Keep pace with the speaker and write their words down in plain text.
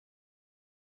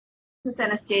This is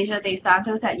Anastasia De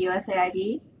Santos at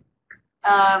USAID.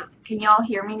 Can you all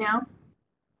hear me now?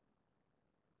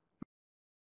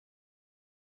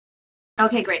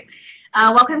 Okay, great.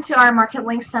 Welcome to our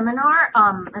Marketlinks seminar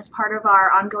as part of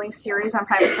our ongoing series on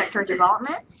private sector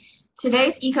development.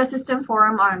 Today's ecosystem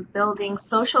forum on building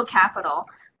social capital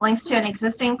links to an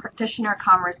existing practitioner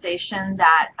conversation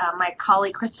that my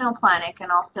colleague Kristen O'Planick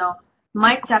and also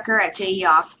Mike Ducker at J.E.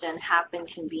 Austin have been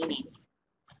convening.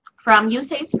 From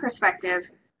USAID's perspective,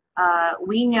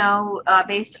 we know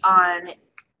based on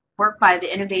work by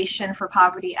the Innovation for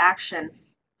Poverty Action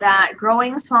that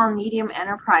growing small and medium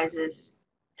enterprises,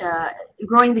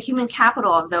 growing the human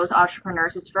capital of those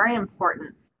entrepreneurs is very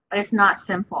important, but it's not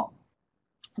simple.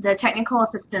 The technical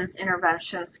assistance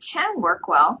interventions can work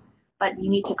well, but you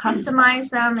need to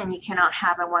customize them and you cannot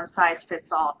have a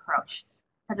one-size-fits-all approach.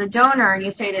 As a donor,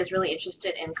 USAID is really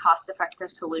interested in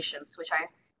cost-effective solutions, which I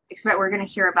expect we're going to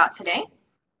hear about today.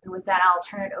 And with that, I'll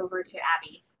turn it over to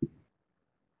Abby.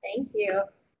 Thank you.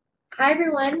 Hi,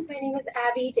 everyone. My name is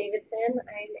Abigayle Davidson.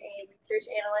 I'm a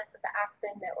research analyst with the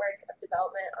Aspen Network of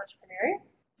Development Entrepreneurs,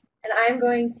 and I'm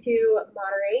going to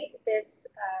moderate this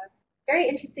very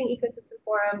interesting ecosystem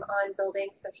forum on building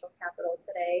social capital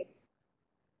today.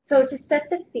 So to set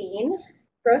the scene,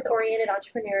 growth-oriented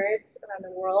entrepreneurs around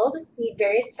the world need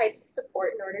various types of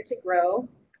support in order to grow,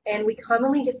 and we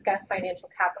commonly discuss financial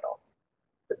capital.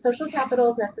 But social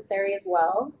capital is necessary as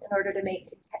well in order to make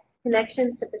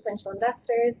connections to potential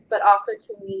investors, but also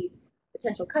to meet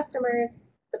potential customers,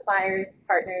 suppliers,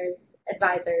 partners,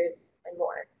 advisors, and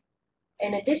more.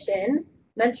 In addition,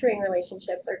 mentoring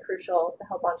relationships are crucial to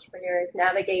help entrepreneurs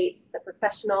navigate the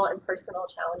professional and personal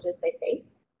challenges they face.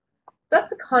 So that's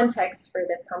the context for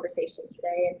this conversation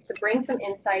today. And to bring some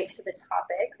insight to the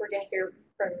topic, we're going to hear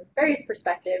from various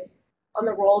perspectives on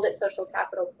the role that social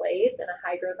capital plays in a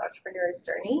high-growth entrepreneur's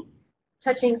journey,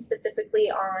 touching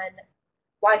specifically on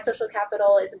why social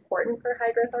capital is important for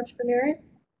high-growth entrepreneurs,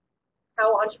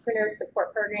 how entrepreneur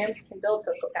support programs can build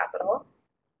social capital,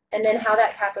 and then how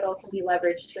that capital can be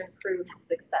leveraged to improve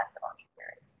the success of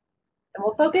entrepreneurs. And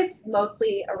we'll focus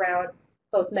mostly around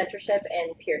both mentorship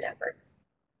and peer networks.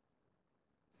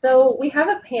 So we have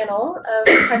a panel of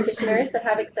practitioners that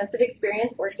have extensive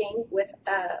experience working with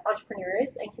entrepreneurs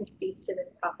and can speak to this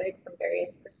topic from various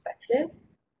perspectives.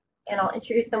 And I'll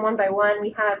introduce them one by one.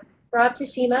 We have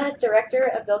Tashima,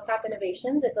 Director of VilCap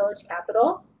Innovations at Village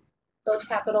Capital. Village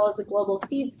Capital is a global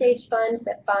seed stage fund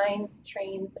that finds,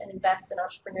 trains, and invests in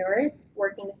entrepreneurs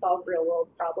working to solve real-world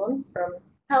problems from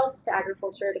health to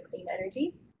agriculture to clean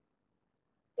energy.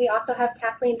 We also have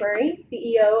Kathleen Bury,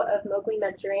 CEO of Mowgli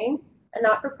Mentoring, a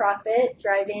not-for-profit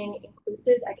driving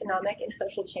inclusive economic and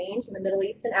social change in the Middle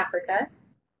East and Africa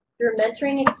through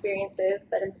mentoring experiences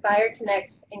that inspire,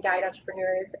 connect, and guide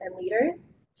entrepreneurs and leaders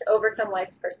to overcome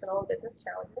life's personal and business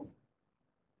challenges.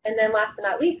 And then last but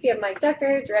not least, we have Mike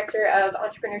Ducker, Director of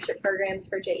Entrepreneurship Programs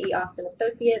for J.E. Austin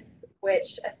Associates,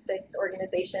 which assists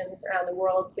organizations around the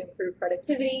world to improve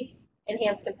productivity,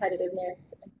 enhance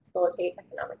competitiveness, and facilitate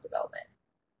economic development.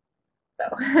 So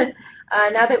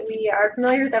now that we are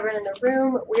familiar with everyone in the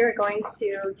room, we are going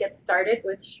to get started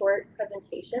with short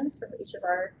presentations from each of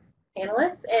our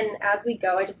panelists. And as we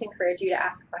go, I just encourage you to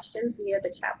ask questions via the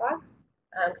chat box,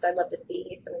 because I'd love to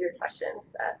see some of your questions,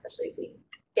 especially as we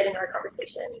get into our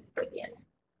conversation toward the end.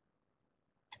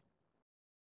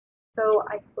 So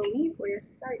I believe we're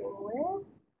starting with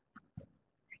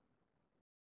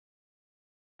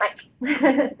Mike.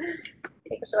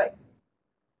 Take us away.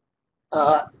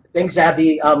 Thanks,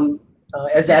 Abby.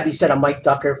 As Abby said, I'm Mike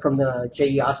Ducker from the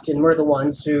J.E. Austin. We're the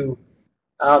ones who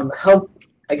helped,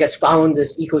 I guess, found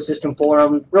this ecosystem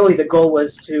forum. Really, the goal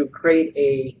was to create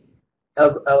a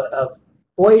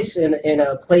voice and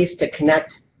a place to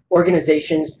connect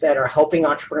organizations that are helping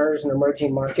entrepreneurs in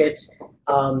emerging markets.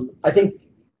 I think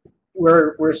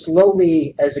we're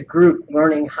slowly, as a group,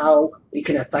 learning how we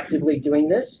can effectively doing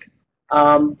this.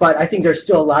 But I think there's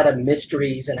still a lot of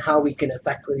mysteries in how we can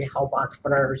effectively help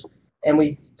entrepreneurs. And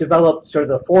we developed sort of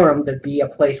the forum to be a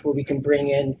place where we can bring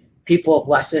in people of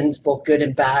lessons, both good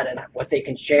and bad, and what they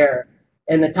can share.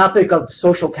 And the topic of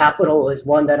social capital is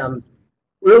one that I'm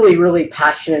really, really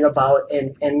passionate about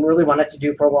and really wanted to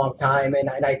do for a long time. And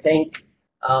I thank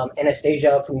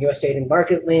Anastasia from USAID and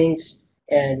Marketlinks,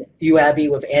 and you, Abby,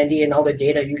 with ANDE and all the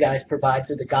data you guys provide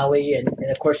through the GALI, and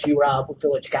of course you, Rob, with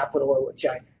Village Capital, which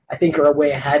I think are way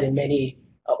ahead in many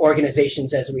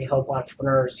organizations as we help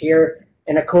entrepreneurs here.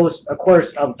 And of course,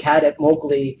 Kat at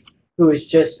Mowgli, who is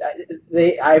just,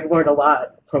 I've learned a lot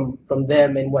from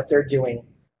them and what they're doing.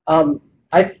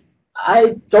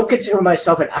 I don't consider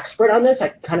myself an expert on this. I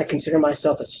kind of consider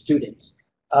myself a student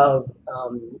of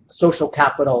social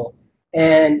capital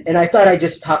And I thought I'd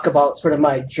just talk about sort of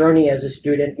my journey as a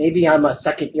student. Maybe I'm a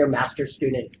second-year master's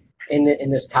student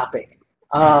in this topic.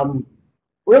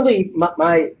 Really,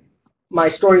 my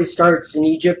story starts in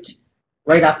Egypt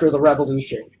right after the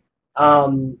revolution.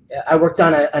 I worked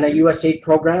on a USAID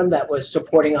program that was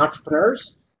supporting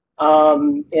entrepreneurs.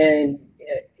 And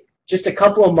just a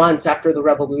couple of months after the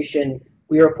revolution,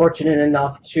 we were fortunate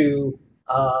enough to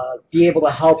be able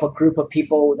to help a group of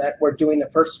people that were doing the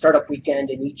first startup weekend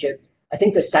in Egypt, I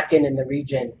think the second in the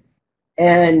region.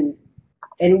 And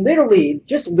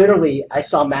literally, I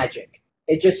saw magic.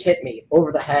 It just hit me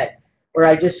over the head, where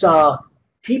I just saw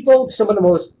people, some of the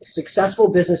most successful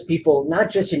business people, not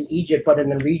just in Egypt, but in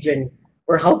the region,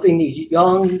 were helping these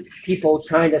young people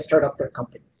trying to start up their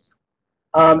companies.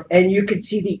 And you could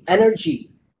see the energy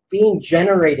being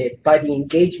generated by the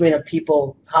engagement of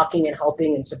people talking and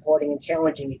helping and supporting and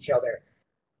challenging each other.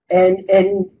 And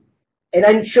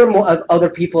I'm sure more other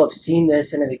people have seen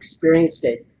this and have experienced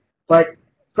it. But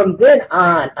from then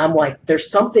on, I'm like,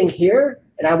 there's something here,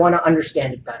 and I want to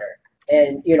understand it better.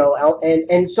 And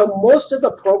and so most of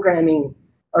the programming,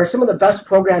 or some of the best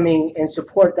programming and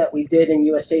support that we did in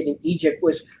USAID in Egypt,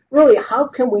 was really how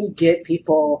can we get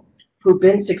people who've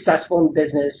been successful in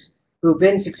business, who've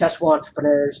been successful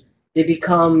entrepreneurs, they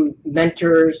become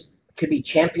mentors, could be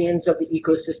champions of the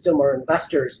ecosystem or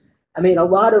investors. I mean, a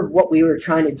lot of what we were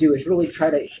trying to do is really try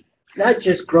to not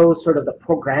just grow sort of the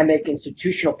programmatic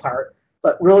institutional part,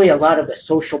 but really a lot of the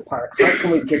social part. How can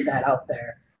we get that out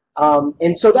there?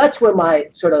 And so that's where my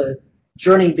sort of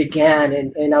journey began,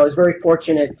 and I was very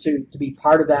fortunate to be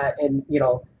part of that. And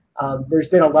there's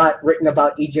been a lot written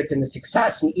about Egypt and the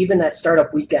success, and even that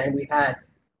startup weekend, we had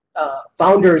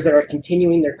founders that are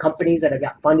continuing their companies that have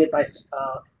got funded by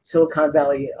Silicon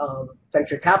Valley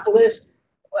venture capitalists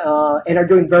and are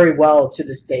doing very well to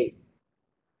this date.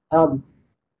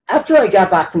 After I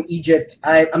got back from Egypt,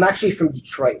 I'm actually from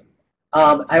Detroit.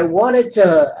 I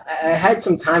had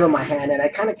some time on my hand, and I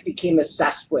kind of became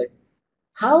obsessed with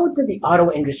how did the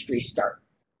auto industry start?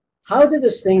 How did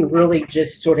this thing really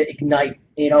just sort of ignite?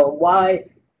 Why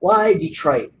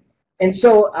Detroit? And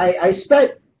so I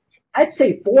spent, I'd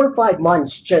say, 4 or 5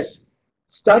 months just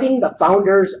studying the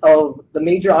founders of the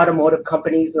major automotive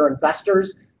companies, their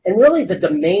investors, and really the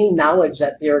domain knowledge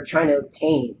that they were trying to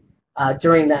obtain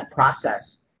during that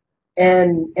process.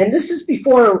 And this is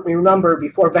before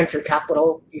venture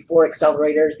capital, before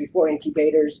accelerators, before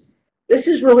incubators. This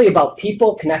is really about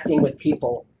people connecting with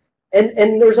people.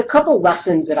 And there's a couple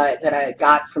lessons that I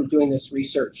got from doing this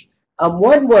research.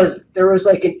 One was there was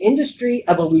like an industry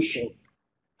evolution.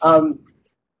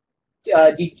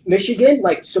 Michigan,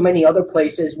 like so many other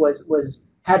places,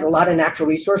 had a lot of natural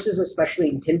resources, especially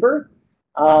in timber.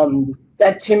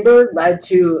 That timber led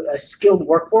to a skilled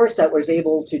workforce that was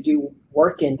able to do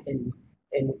work in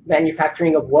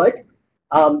manufacturing of wood.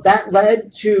 That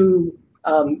led to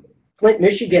Flint,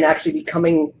 Michigan actually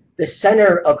becoming the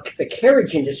center of the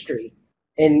carriage industry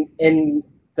in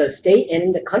the state and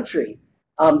in the country.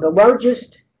 The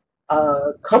largest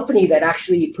company that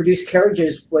actually produced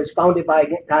carriages was founded by a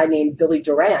guy named Billy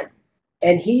Durant,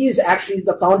 and he is actually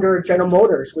the founder of General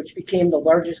Motors, which became the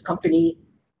largest company,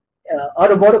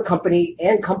 automotive company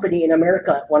and company in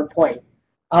America at one point.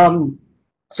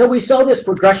 So we saw this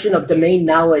progression of domain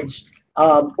knowledge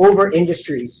over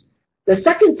industries. The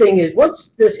second thing is,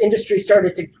 once this industry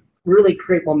started to really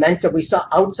create momentum, we saw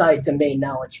outside domain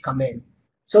knowledge come in.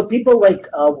 So people like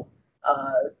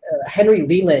Henry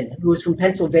Leland, who was from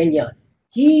Pennsylvania,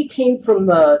 he came from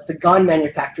the gun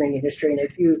manufacturing industry. And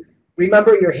if you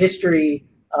remember your history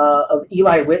of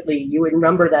Eli Whitley, you would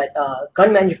remember that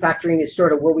gun manufacturing is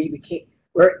sort of where we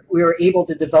were able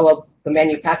to develop the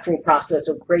manufacturing process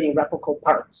of creating replicable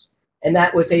parts. And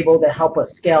that was able to help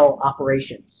us scale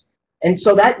operations. And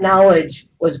so that knowledge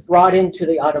was brought into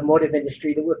the automotive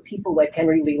industry with people like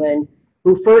Henry Leland,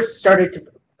 who first started to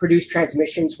produce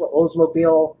transmissions for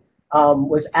Oldsmobile,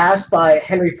 was asked by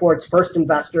Henry Ford's first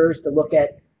investors to look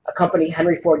at a company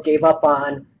Henry Ford gave up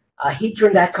on. He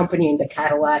turned that company into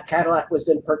Cadillac. Cadillac was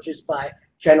then purchased by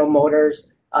General Motors.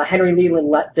 Henry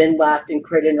Leland then left and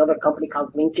created another company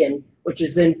called Lincoln, which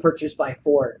is then purchased by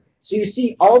Ford. So you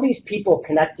see all these people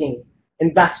connecting,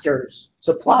 investors,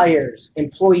 suppliers,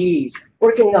 employees,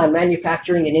 working on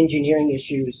manufacturing and engineering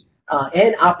issues,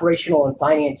 and operational and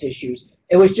finance issues.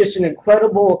 It was just an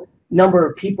incredible number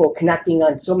of people connecting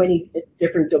on so many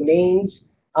different domains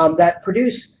that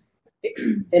produce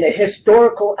in a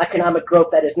historical economic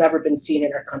growth that has never been seen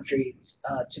in our country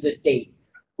to this date.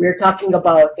 We're talking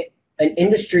about an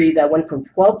industry that went from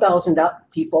 12,000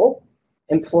 people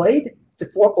employed to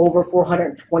over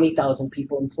 420,000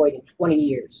 people employed in 20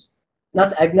 years.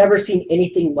 I've never seen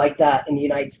anything like that in the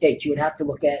United States. You would have to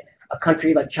look at a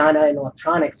country like China and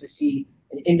electronics to see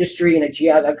an industry and a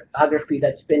geography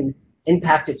that's been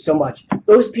impacted so much.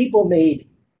 Those people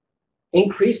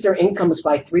increased their incomes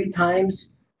by 3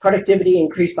 times, productivity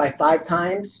increased by 5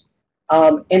 times,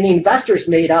 and the investors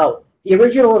made out. The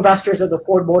original investors of the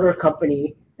Ford Motor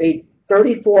Company made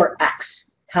 34x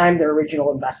time their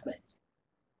original investment.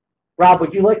 Rob,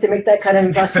 would you like to make that kind of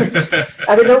investment?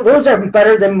 I mean, those are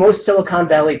better than most Silicon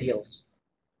Valley deals.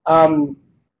 And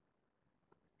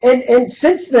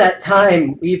since that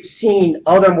time, we've seen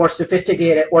other more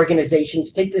sophisticated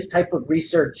organizations take this type of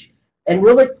research and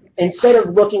really, instead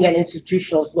of looking at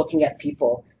institutionals, looking at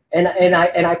people. And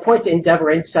I point to Endeavor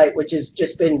Insight, which has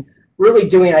just been really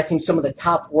doing, I think, some of the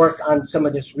top work on some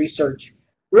of this research,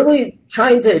 really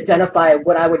trying to identify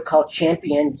what I would call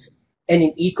champions in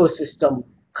an ecosystem.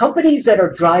 Companies that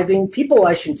are driving, people,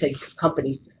 I shouldn't say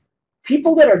companies,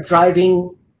 people that are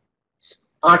driving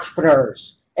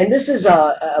entrepreneurs. And this is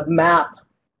a map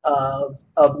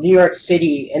of New York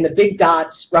City, and the big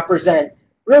dots represent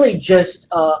really just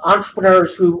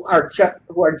entrepreneurs who are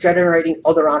generating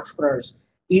other entrepreneurs,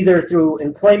 either through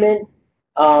employment,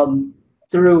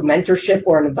 through mentorship,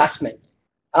 or an investment.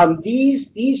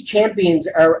 These champions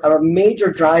are a major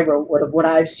driver of what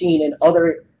I've seen in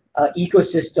other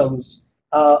ecosystems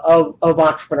of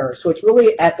entrepreneurs. So it's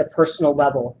really at the personal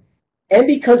level. And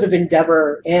because of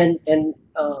Endeavor and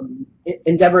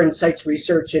Endeavor Insights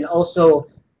research, and also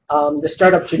the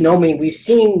startup Genome, we've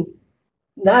seen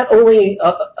not only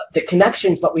the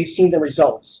connections, but we've seen the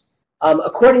results.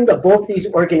 According to both these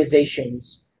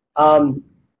organizations,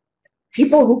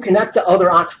 people who connect to other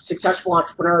successful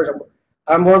entrepreneurs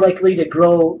are more likely to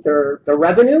grow their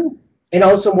revenue, and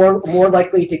also more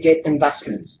likely to get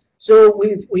investments. So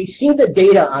we've seen the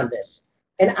data on this.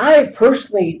 And I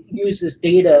personally use this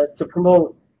data to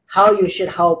promote how you should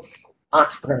help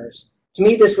entrepreneurs. To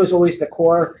me, this was always the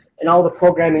core in all the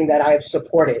programming that I've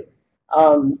supported.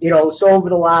 So over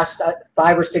the last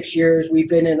 5 or 6 years, we've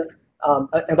been in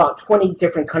about 20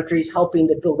 different countries helping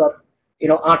to build up,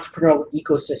 entrepreneurial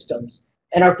ecosystems.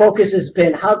 And our focus has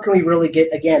been, how can we really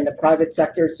get, again, the private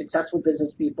sector, successful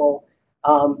business people,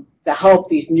 to help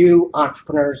these new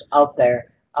entrepreneurs out there.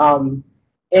 And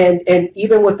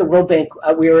even with the World Bank,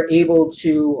 we were able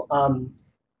to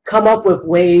come up with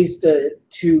ways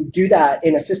to do that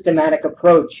in a systematic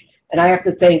approach. And I have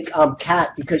to thank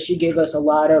Kat, because she gave us a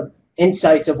lot of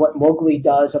insights of what Mowgli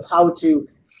does, of how to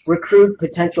recruit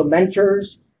potential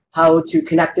mentors, how to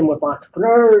connect them with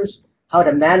entrepreneurs, how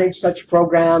to manage such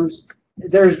programs.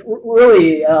 There's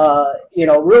really,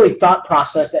 really thought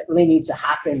process that really needs to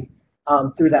happen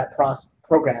through that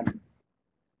program.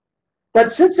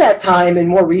 But since that time, and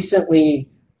more recently,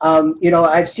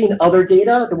 I've seen other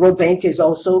data. The World Bank has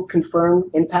also confirmed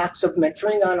impacts of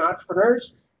mentoring on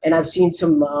entrepreneurs, and I've seen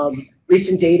some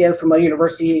recent data from a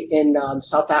university in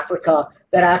South Africa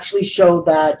that actually show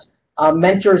that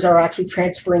mentors are actually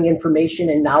transferring information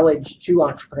and knowledge to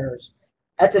entrepreneurs.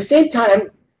 At the same time,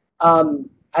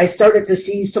 I started to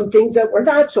see some things that were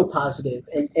not so positive,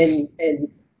 and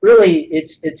really,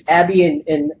 it's Abby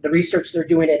and the research they're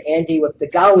doing at ANDE with the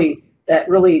GALI that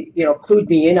really, clued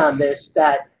me in on this,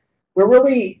 that we're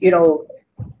really,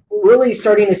 really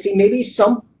starting to see maybe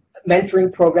some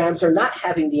mentoring programs are not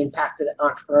having the impact of the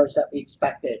entrepreneurs that we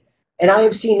expected. And I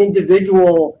have seen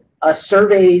individual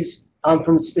surveys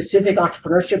from specific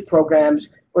entrepreneurship programs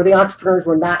where the entrepreneurs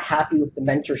were not happy with the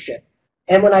mentorship.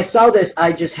 And when I saw this,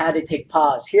 I just had to take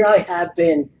pause. Here I have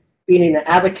been being an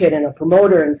advocate and a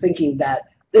promoter and thinking that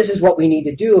this is what we need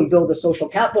to do and build a social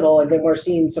capital, and then we're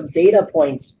seeing some data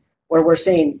points where we're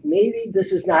saying maybe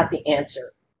this is not the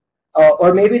answer,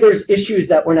 or maybe there's issues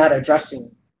that we're not addressing.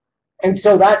 And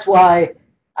so that's why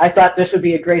I thought this would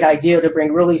be a great idea to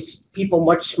bring really people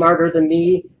much smarter than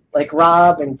me, like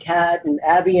Rob and Kat and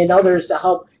Abby and others, to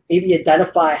help maybe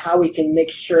identify how we can make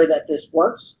sure that this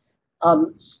works.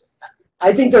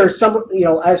 I think there are some,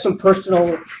 I have some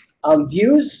personal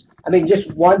views. I mean,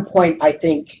 just one point I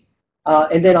think,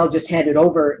 and then I'll just hand it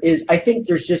over, is I think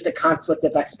there's just a conflict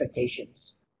of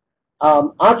expectations.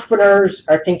 Entrepreneurs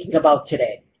are thinking about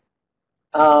today.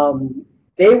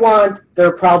 They want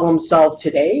their problem solved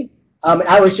today.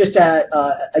 I was just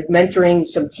mentoring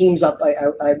some teams up.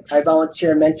 I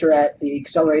volunteer and mentor at the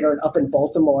Accelerator up in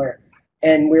Baltimore,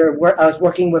 and I was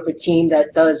working with a team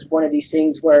that does one of these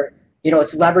things where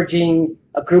it's leveraging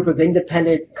a group of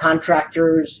independent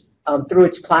contractors through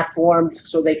its platform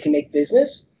so they can make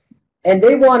business, and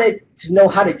they wanted to know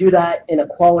how to do that in a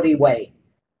quality way.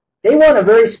 They want a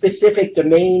very specific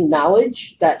domain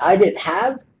knowledge that I didn't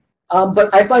have,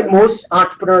 But I find most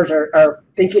entrepreneurs are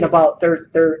thinking about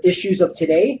their issues of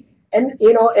today. And,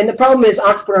 and the problem is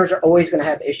entrepreneurs are always going to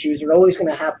have issues. They're always going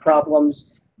to have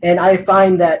problems. And I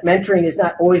find that mentoring is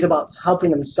not always about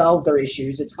helping them solve their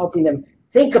issues. It's helping them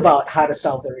think about how to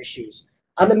solve their issues.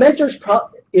 On the mentors'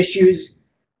 issues,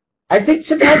 I think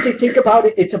sometimes they think about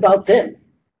it, it's about them.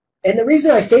 And the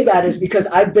reason I say that is because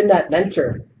I've been that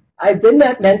mentor. I've been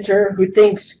that mentor who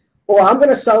thinks, well, I'm going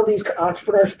to solve these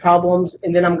entrepreneurs' problems,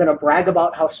 and then I'm going to brag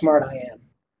about how smart I am.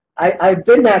 I've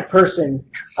been that person.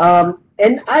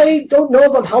 And I don't know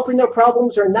if I'm helping their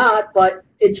problems or not, but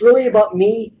it's really about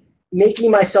me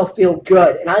making myself feel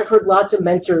good. And I've heard lots of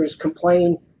mentors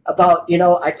complain about,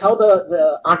 I tell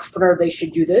the entrepreneur they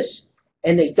should do this,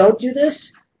 and they don't do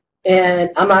this, and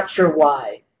I'm not sure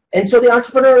why. And so the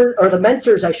entrepreneur, or the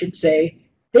mentors, I should say,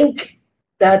 think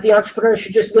that the entrepreneur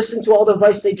should just listen to all the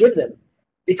advice they give them.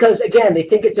 Because, again, they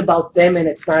think it's about them, and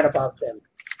it's not about them.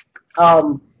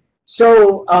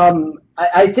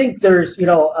 I think there's,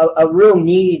 a real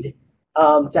need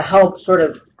to help sort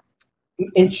of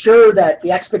ensure that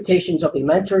the expectations of the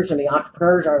mentors and the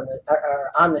entrepreneurs are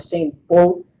on the same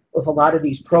boat with a lot of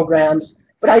these programs.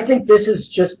 But I think this is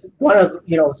just one of,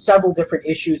 several different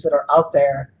issues that are out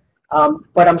there.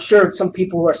 But I'm sure some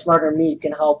people who are smarter than me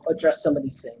can help address some of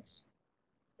these things.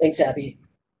 Thanks, Abby.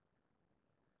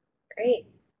 Great.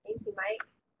 Thank you, Mike.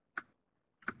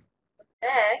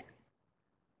 Next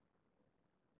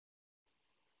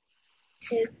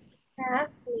is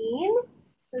Kathleen,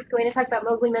 who's going to talk about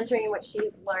Mowgli Mentoring and what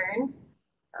she's learned.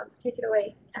 Take it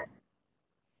away.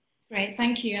 Great,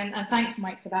 thank you, and thanks,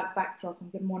 Mike, for that backdrop,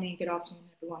 and good morning, good afternoon,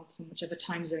 everyone, from whichever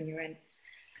time zone you're in.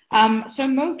 So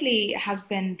Mowgli has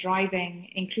been driving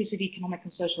inclusive economic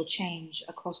and social change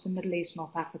across the Middle East,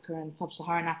 North Africa, and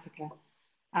Sub-Saharan Africa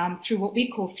through what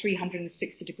we call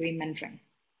 360-degree mentoring.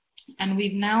 And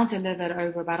we've now delivered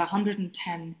over about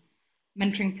 110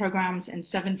 mentoring programs in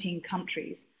 17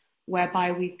 countries,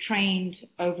 whereby we've trained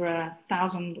over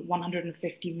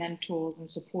 1,150 mentors and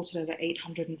supported over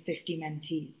 850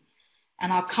 mentees.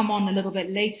 And I'll come on a little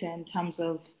bit later in terms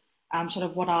of sort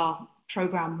of what our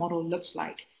program model looks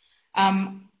like.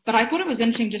 But I thought it was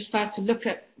interesting just first to look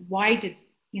at why did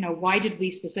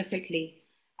we specifically,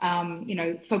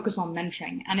 focus on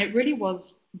mentoring. And it really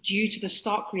was due to the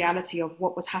stark reality of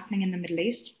what was happening in the Middle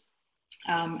East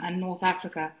and North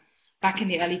Africa back in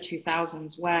the early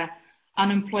 2000s, where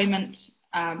unemployment,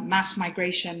 mass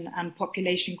migration, and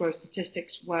population growth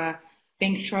statistics were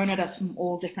being thrown at us from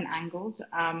all different angles,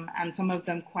 and some of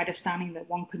them quite astounding that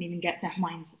one couldn't even get their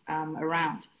minds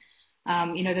around.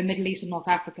 The Middle East and North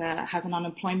Africa has an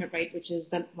unemployment rate which is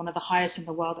one of the highest in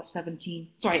the world at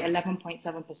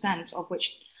 11.7%, of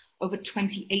which over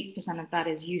 28% of that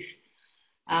is youth,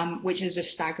 which is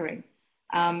just staggering.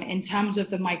 In terms of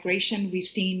the migration, we've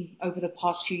seen over the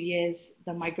past few years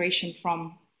the migration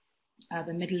from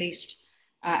the Middle East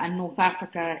and North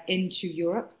Africa into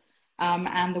Europe.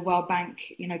 And the World Bank,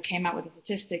 came out with the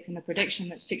statistics and the prediction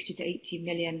that 60 to 80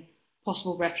 million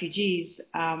possible refugees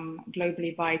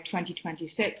globally by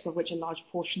 2026, of which a large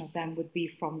portion of them would be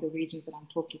from the regions that I'm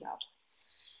talking about.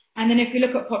 And then if you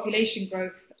look at population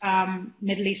growth,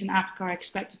 Middle East and Africa are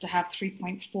expected to have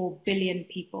 3.4 billion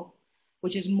people,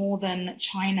 which is more than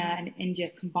China and India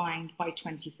combined by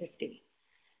 2050.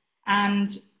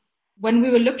 And when we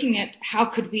were looking at how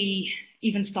could we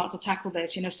even start to tackle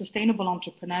this, sustainable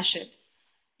entrepreneurship,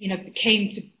 came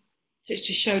to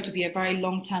show to be a very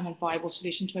long-term and viable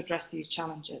solution to address these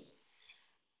challenges.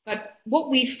 But what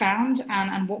we found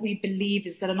and what we believe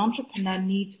is that an entrepreneur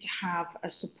needs to have a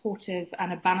supportive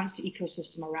and a balanced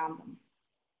ecosystem around them.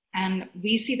 And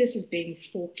we see this as being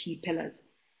 4 key pillars.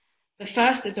 The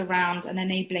first is around an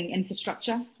enabling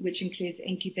infrastructure, which includes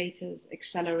incubators,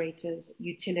 accelerators,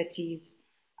 utilities,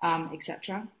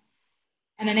 etc.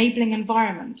 An enabling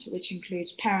environment, which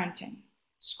includes parenting,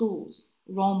 schools,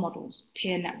 role models,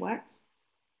 peer networks,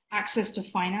 access to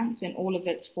finance in all of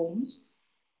its forms,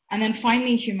 and then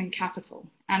finally human capital.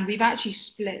 And we've actually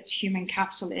split human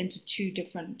capital into 2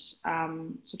 different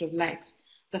sort of legs.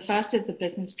 The first is the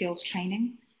business skills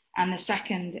training, and the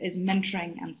second is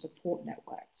mentoring and support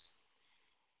networks.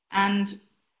 And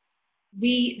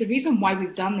the reason why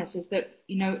we've done this is that,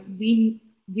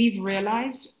 we've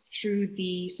realized through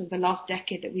the last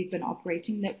decade that we've been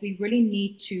operating that we really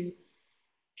need to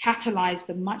catalyze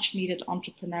the much needed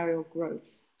entrepreneurial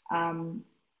growth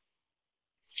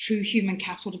through human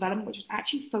capital development, which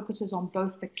actually focuses on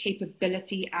both the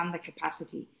capability and the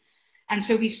capacity. And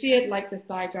so we see it like this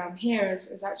diagram here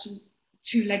as actually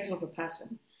 2 legs of a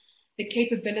person. The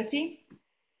capability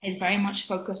is very much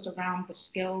focused around the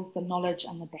skills, the knowledge,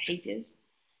 and the behaviors.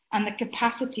 And the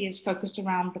capacity is focused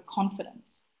around the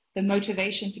confidence, the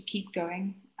motivation to keep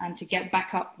going and to get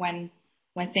back up when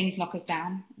things knock us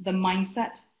down, the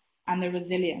mindset and the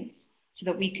resilience so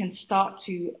that we can start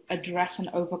to address and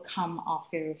overcome our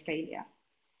fear of failure.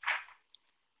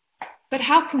 But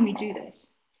how can we do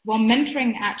this? Well,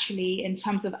 mentoring actually, in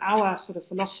terms of our sort of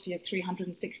philosophy of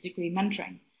 360-degree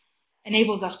mentoring,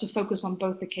 enables us to focus on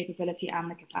both the capability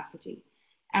and the capacity.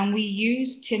 And we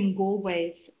use Tim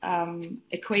Galway's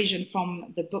equation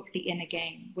from the book The Inner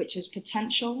Game, which is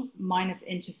potential minus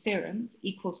interference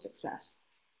equals success.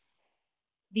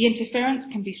 The interference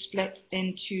can be split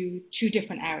into two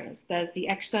different areas. There's the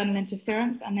external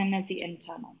interference and then there's the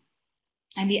internal.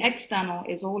 And the external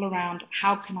is all around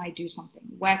how can I do something?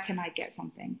 Where can I get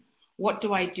something? What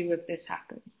do I do if this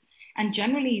happens? And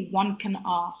generally one can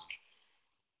ask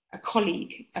a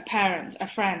colleague, a parent, a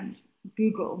friend,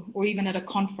 Google, or even at a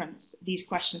conference these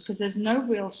questions because there's no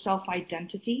real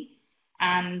self-identity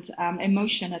and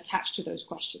emotion attached to those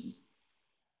questions.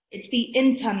 It's the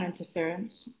internal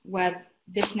interference where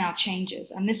this now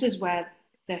changes, and this is where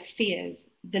the fears,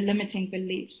 the limiting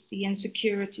beliefs, the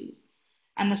insecurities,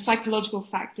 and the psychological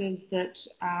factors that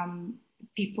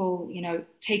people,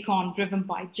 take on, driven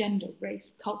by gender,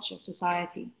 race, culture,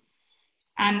 society.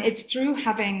 And it's through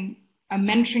having a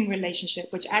mentoring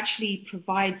relationship which actually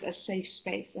provides a safe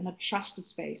space and a trusted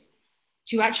space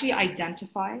to actually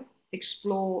identify,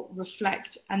 explore,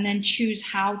 reflect, and then choose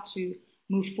how to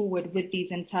move forward with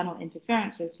these internal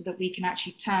interferences so that we can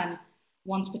actually turn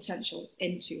one's potential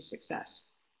into success.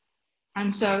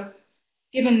 And so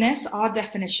given this, our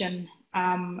definition,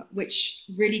 which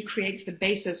really creates the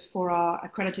basis for our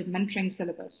accredited mentoring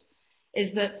syllabus,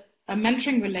 is that a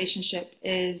mentoring relationship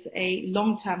is a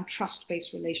long-term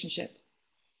trust-based relationship.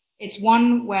 It's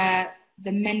one where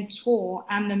the mentor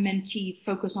and the mentee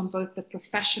focus on both the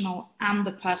professional and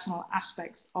the personal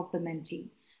aspects of the mentee,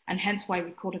 and hence why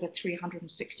we call it a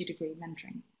 360-degree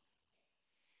mentoring.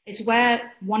 It's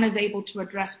where one is able to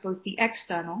address both the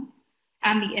external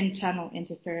and the internal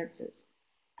interferences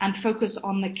and focus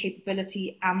on the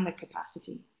capability and the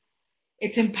capacity.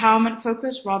 It's empowerment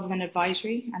focused rather than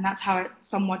advisory, and that's how it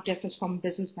somewhat differs from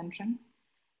business mentoring.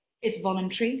 It's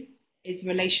voluntary, it's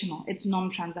relational, it's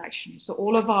non-transactional. So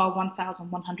all of our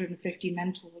 1,150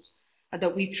 mentors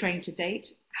that we've trained to date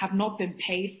have not been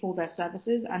paid for their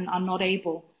services and are not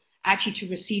able actually to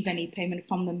receive any payment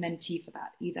from the mentee for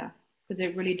that either, because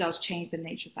it really does change the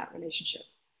nature of that relationship.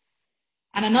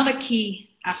 And another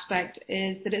key aspect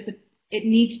is that it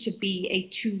needs to be a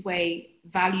two-way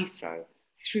value throw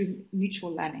through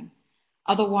mutual learning.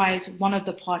 Otherwise, one of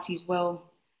the parties will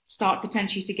start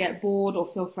potentially to get bored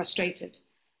or feel frustrated.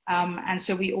 And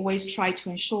so we always try to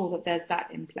ensure that there's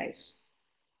that in place.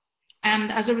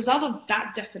 And as a result of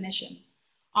that definition,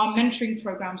 our mentoring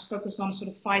programs focus on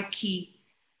sort of five key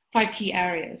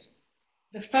areas.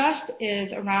 The first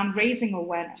is around raising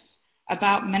awareness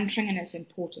about mentoring and its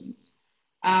importance.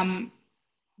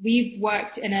 We've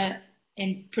worked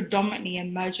in predominantly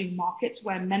emerging markets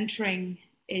where mentoring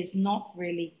is not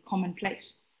really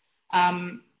commonplace.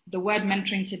 The word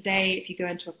mentoring today, if you go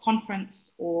into a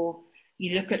conference or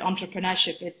you look at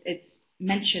entrepreneurship, it's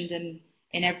mentioned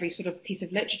in every sort of piece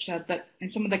of literature, but in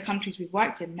some of the countries we've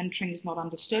worked in, mentoring is not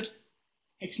understood,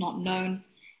 it's not known,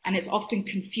 and it's often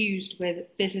confused with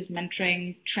business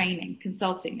mentoring, training,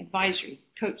 consulting, advisory,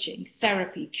 coaching,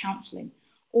 therapy, counseling,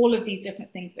 all of these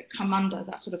different things that come under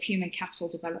that sort of human capital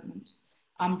development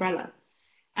umbrella.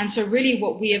 And so really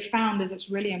what we have found is it's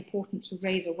really important to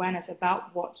raise awareness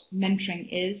about what mentoring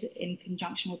is in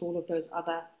conjunction with all of those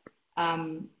other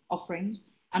offerings,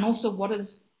 and also what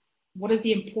is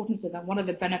the importance of them, what are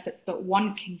the benefits that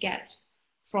one can get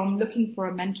from looking for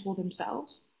a mentor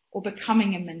themselves or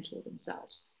becoming a mentor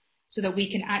themselves, so that we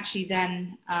can actually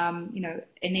then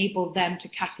enable them to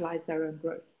catalyze their own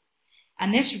growth.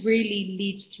 And this really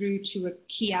leads through to a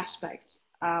key aspect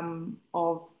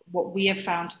of what we have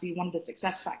found to be one of the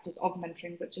success factors of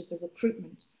mentoring, which is the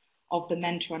recruitment of the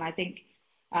mentor. And I think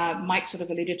Mike sort of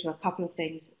alluded to a couple of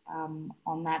things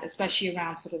on that, especially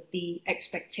around sort of the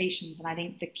expectations. And I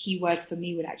think the key word for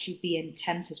me would actually be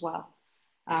intent as well,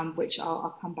 which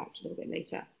I'll come back to a little bit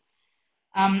later.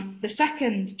 The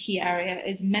second key area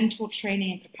is mentor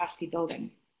training and capacity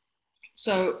building.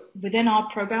 So within our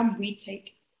program, we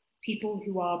take people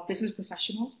who are business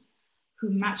professionals who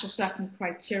match a certain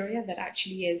criteria that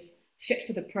actually is fit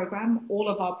for the program. All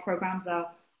of our programs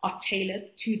are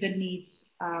tailored to the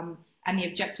needs and the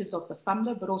objectives of the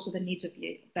funder, but also the needs of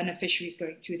the beneficiaries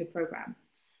going through the program.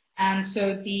 And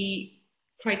so the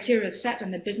criteria is set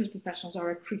and the business professionals are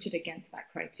recruited against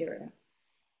that criteria.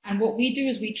 And what we do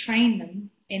is we train them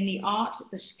in the art,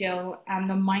 the skill, and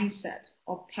the mindset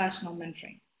of personal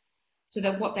mentoring, so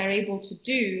that what they're able to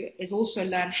do is also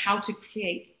learn how to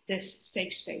create this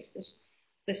safe space,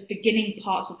 this beginning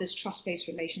parts of this trust-based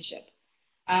relationship.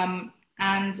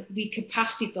 And we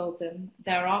capacity build them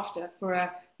thereafter for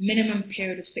a minimum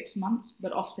period of 6 months,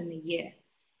 but often a year.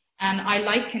 And I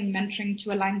liken mentoring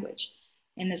to a language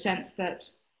in the sense that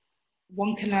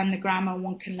one can learn the grammar,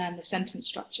 one can learn the sentence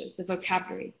structures, the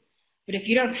vocabulary. But if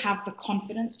you don't have the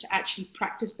confidence to actually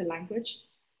practice the language,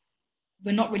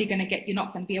 you're not going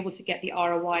to be able to get the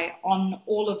ROI on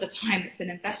all of the time that's been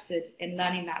invested in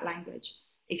learning that language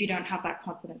if you don't have that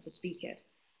confidence to speak it.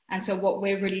 And so what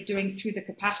we're really doing through the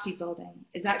capacity building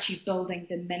is actually building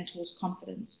the mentor's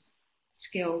confidence,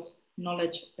 skills,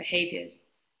 knowledge, behaviors,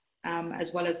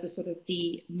 as well as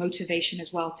the motivation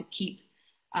as well to keep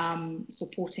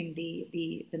supporting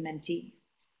the mentee.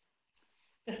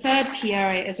 The third key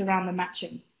area is around the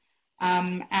matching.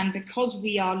 And because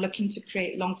we are looking to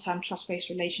create long-term trust-based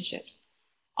relationships,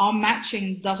 our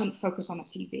matching doesn't focus on a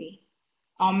CV.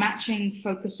 Our matching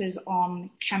focuses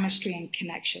on chemistry and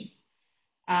connection.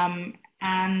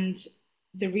 And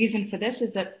the reason for this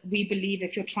is that we believe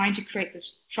if you're trying to create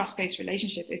this trust-based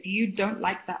relationship, if you don't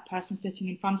like that person sitting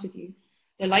in front of you,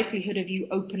 the likelihood of you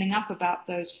opening up about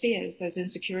those fears, those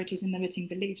insecurities and limiting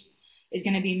beliefs is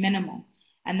going to be minimal.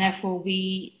 And therefore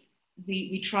we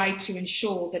try to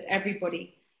ensure that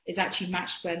everybody is actually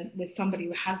matched with somebody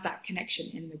who has that connection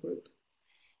in the group.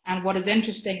 And what is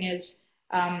interesting is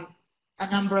a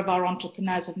number of our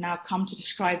entrepreneurs have now come to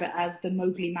describe it as the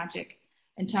Mowgli magic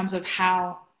in terms of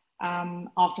how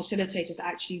our facilitators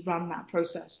actually run that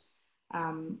process.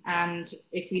 And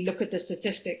if we look at the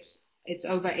statistics, it's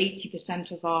over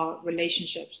 80% of our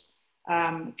relationships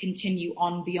continue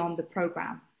on beyond the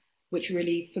program, which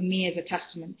really, for me, is a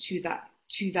testament to that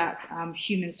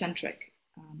human-centric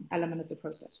element of the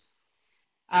process.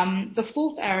 The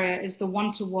fourth area is the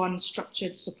one-to-one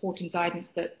structured support and guidance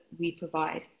that we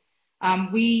provide.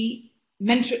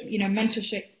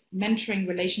 Mentoring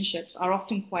relationships are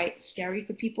often quite scary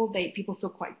for people. People feel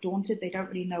quite daunted. They don't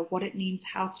really know what it means,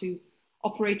 how to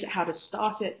operate it, how to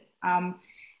start it.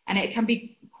 And it can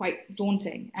be quite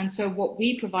daunting. And so what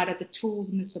we provide are the tools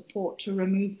and the support to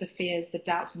remove the fears, the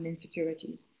doubts and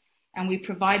insecurities. And we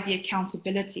provide the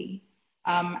accountability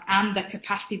and the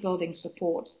capacity building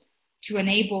support to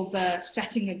enable the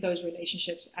setting of those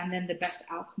relationships and then the best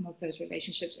outcome of those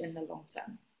relationships in the long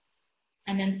term.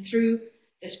 And then through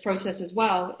this process as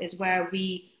well is where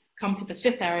we come to the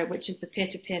fifth area, which is the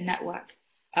peer-to-peer network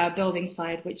building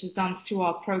side, which is done through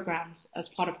our programs as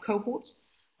part of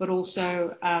cohorts, but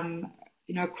also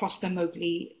across the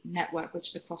Mowgli network, which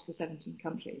is across the 17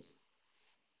 countries.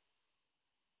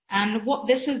 And what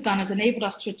this has done is enabled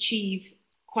us to achieve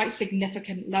quite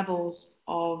significant levels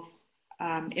of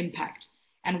impact.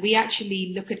 And we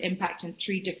actually look at impact in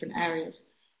 3 different areas.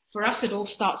 For us, it all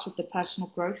starts with the personal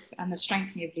growth and the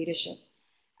strengthening of leadership.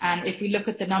 And if we look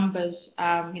at the numbers,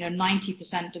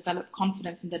 90% developed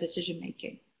confidence in their decision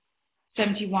making.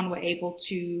 71 were able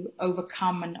to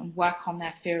overcome and work on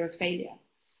their fear of failure.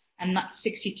 And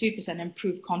 62%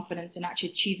 improved confidence in actually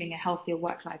achieving a healthier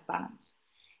work-life balance.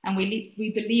 And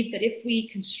we believe that if we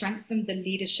can strengthen the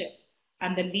leadership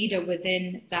and the leader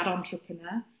within that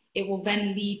entrepreneur, it will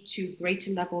then lead to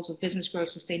greater levels of business growth,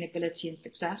 sustainability, and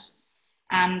success.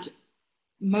 And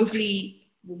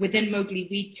within Mowgli,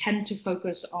 we tend to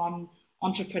focus on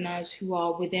entrepreneurs who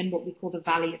are within what we call the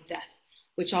valley of death,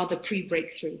 which are the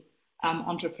pre-breakthrough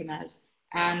entrepreneurs.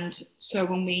 And so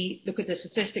when we look at the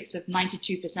statistics of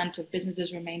 92% of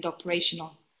businesses remained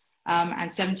operational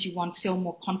and 71 feel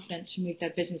more confident to move their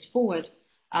business forward,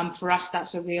 for us,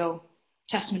 that's a real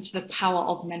testament to the power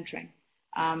of mentoring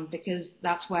because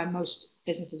that's where most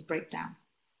businesses break down.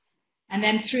 And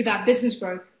then through that business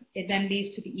growth, it then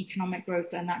leads to the economic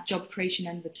growth and that job creation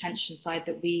and retention side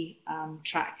that we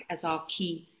track as our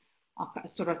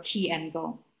sort of key end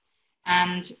goal.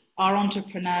 And our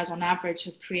entrepreneurs on average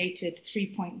have created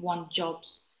 3.1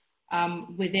 jobs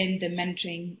within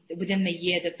the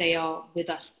year that they are with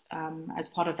us as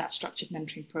part of that structured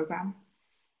mentoring program.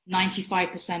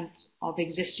 95% of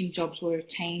existing jobs were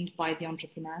retained by the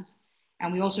entrepreneurs.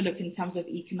 And we also looked in terms of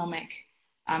economic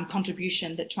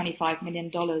contribution that $25 million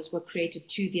were created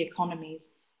to the economies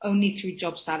only through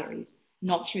job salaries,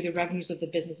 not through the revenues of the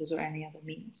businesses or any other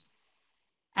means.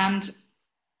 And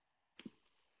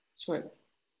sorry,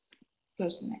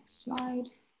 goes to the next slide.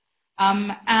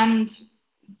 And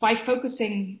by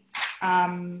focusing,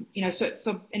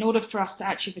 so in order for us to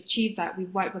actually achieve that,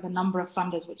 we've worked with a number of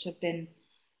funders which have been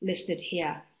listed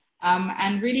here.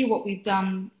 And really what we've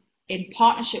done in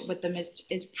partnership with them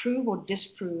is prove or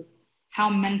disprove how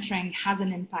mentoring has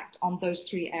an impact on those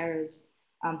three areas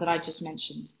that I just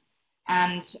mentioned.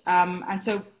 And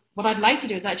so what I'd like to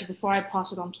do is actually, before I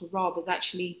pass it on to Rob, is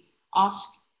actually ask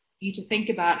you to think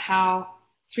about how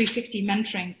 360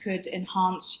 mentoring could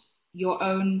enhance your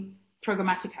own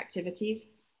programmatic activities,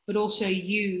 but also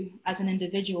you as an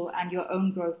individual and your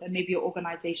own growth and maybe your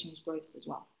organization's growth as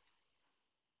well.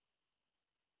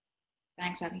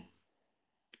 Thanks, Abby.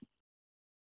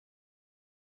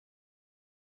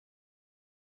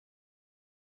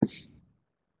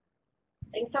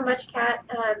 Thanks so much, Kat.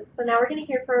 So now we're going to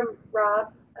hear from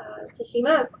Rob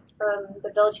Tashima from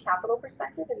the Village Capital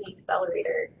perspective and the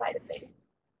accelerator side of things.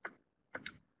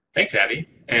 Thanks, Abby,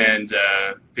 and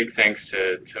big thanks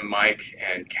to Mike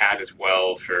and Kat as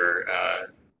well for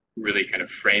really kind of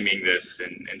framing this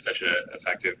in such an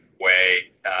effective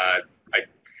way.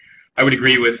 I would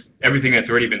agree with everything that's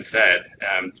already been said,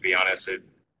 to be honest.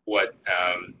 What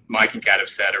Mike and Kat have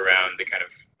said around the kind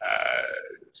of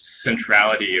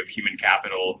centrality of human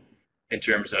capital in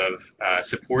terms of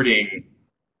supporting,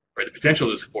 or the potential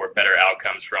to support, better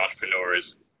outcomes for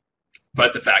entrepreneurs,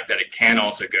 but the fact that it can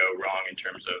also go wrong in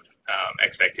terms of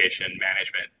expectation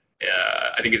management,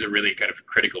 I think is a really kind of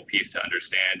critical piece to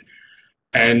understand.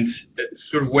 And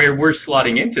sort of where we're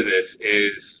slotting into this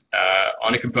is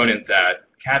on a component that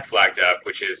Kat flagged up,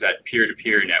 which is that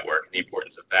peer-to-peer network and the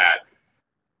importance of that.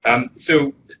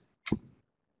 So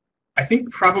I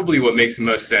think probably what makes the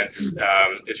most sense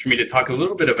is for me to talk a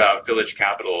little bit about Village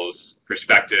Capital's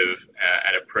perspective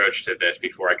and approach to this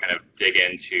before I kind of dig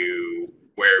into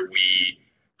where we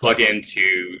plug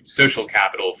into social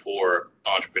capital for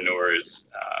entrepreneurs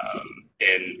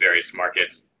in various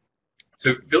markets.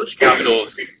 So Village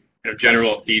Capital's kind of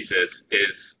general thesis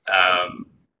is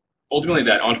ultimately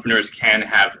that entrepreneurs can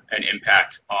have an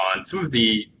impact on some of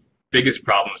the biggest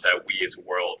problems that we as a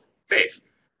world face.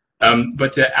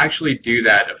 But to actually do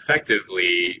that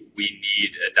effectively, we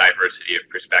need a diversity of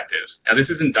perspectives. Now, this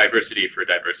isn't diversity for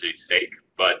diversity's sake,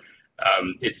 but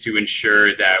it's to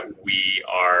ensure that we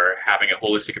are having a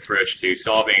holistic approach to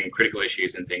solving critical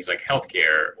issues in things like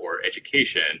healthcare or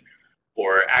education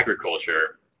or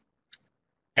agriculture.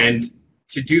 And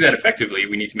to do that effectively,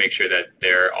 we need to make sure that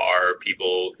there are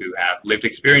people who have lived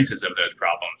experiences of those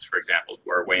problems, for example,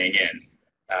 who are weighing in,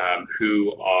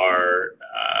 who are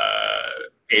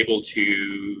able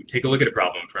to take a look at a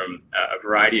problem from a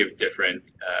variety of different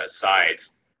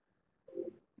sides.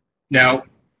 Now,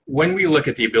 when we look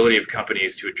at the ability of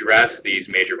companies to address these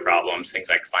major problems, things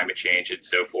like climate change and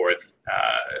so forth,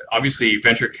 obviously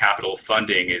venture capital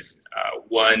funding is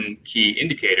one key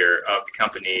indicator of the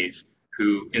companies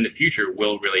who in the future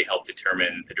will really help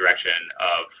determine the direction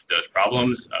of those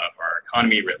problems, of our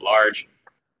economy writ large.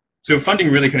 So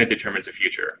funding really kind of determines the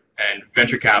future, and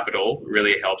venture capital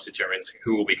really helps determine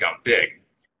who will become big.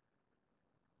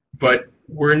 But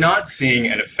we're not seeing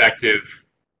an effective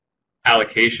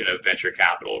allocation of venture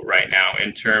capital right now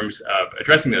in terms of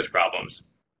addressing those problems.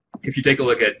 If you take a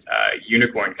look at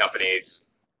unicorn companies,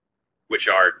 which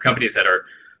are companies that are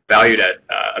valued at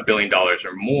 $1 billion or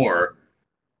more,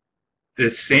 the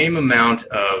same amount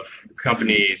of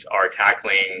companies are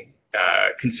tackling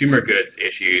consumer goods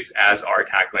issues as are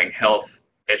tackling health,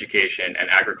 education, and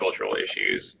agricultural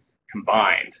issues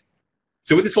combined.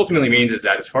 So what this ultimately means is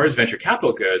that as far as venture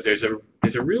capital goes, there's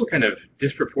a real kind of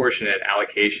disproportionate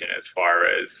allocation as far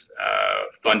as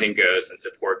funding goes and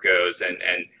support goes, and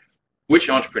which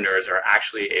entrepreneurs are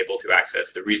actually able to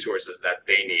access the resources that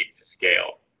they need to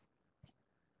scale.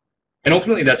 And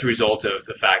ultimately, that's a result of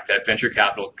the fact that venture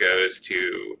capital goes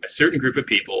to a certain group of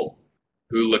people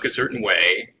who look a certain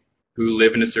way, who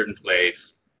live in a certain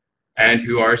place, and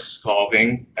who are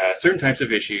solving certain types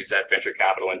of issues that venture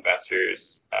capital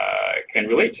investors can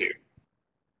relate to.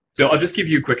 So I'll just give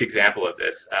you a quick example of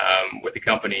this with a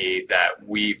company that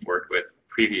we've worked with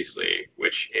previously,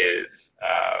 which is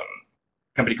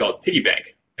a company called Piggy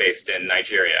Bank, based in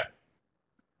Nigeria.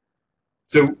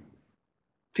 So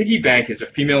Piggy Bank is a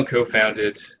female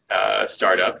co-founded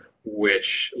startup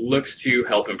which looks to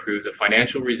help improve the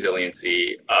financial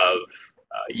resiliency of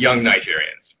young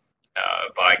Nigerians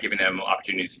by giving them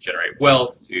opportunities to generate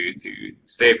wealth, to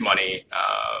save money,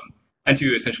 and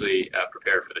to essentially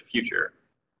prepare for the future.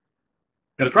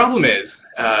 Now the problem is,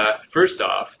 first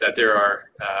off, that there are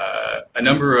a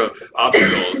number of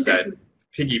obstacles that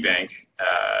Piggy Bank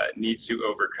needs to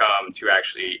overcome to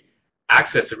actually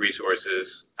access the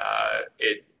resources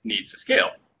it needs to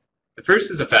scale. The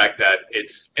first is the fact that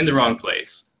it's in the wrong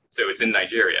place, so it's in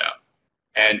Nigeria.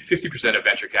 And 50% of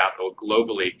venture capital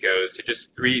globally goes to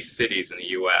just 3 cities in the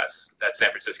U.S. That's San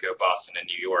Francisco, Boston, and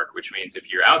New York, which means if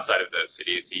you're outside of those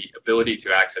cities, the ability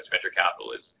to access venture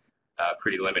capital is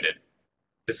pretty limited.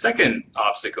 The second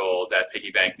obstacle that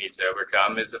piggy bank needs to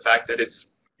overcome is the fact that it's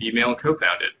female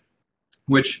co-founded,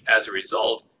 which as a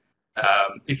result,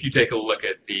 if you take a look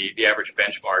at the average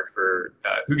benchmark for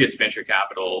who gets venture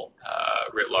capital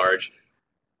writ large,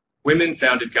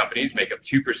 women-founded companies make up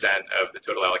 2% of the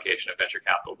total allocation of venture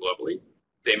capital globally.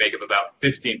 They make up about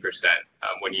 15%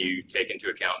 when you take into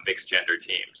account mixed-gender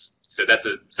teams. So that's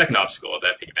a second obstacle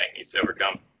that piggy bank needs to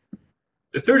overcome.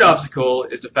 The third obstacle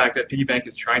is the fact that piggy bank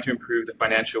is trying to improve the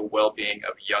financial well-being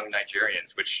of young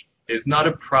Nigerians, which is not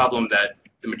a problem that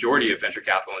the majority of venture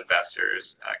capital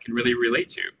investors can really relate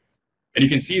to. And you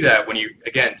can see that when you,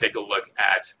 again, take a look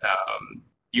at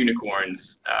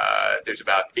unicorns. There's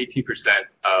about 18%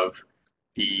 of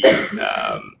the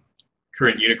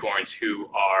current unicorns who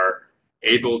are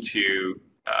able to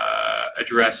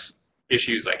address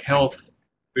issues like health,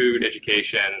 food,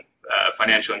 education,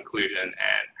 financial inclusion,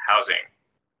 and housing.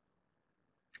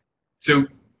 So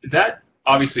that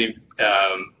obviously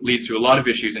leads to a lot of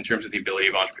issues in terms of the ability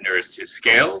of entrepreneurs to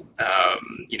scale.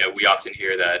 We often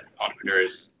hear that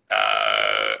entrepreneurs,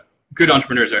 good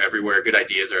entrepreneurs are everywhere, good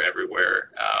ideas are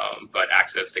everywhere, but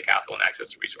access to capital and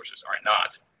access to resources are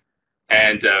not.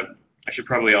 And I should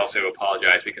probably also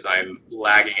apologize because I'm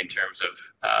lagging in terms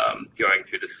of going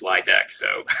through the slide deck,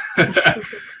 so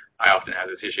I often have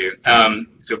this issue.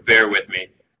 So bear with me.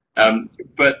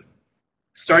 But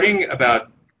starting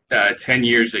about 10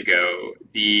 years ago,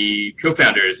 the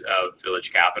co-founders of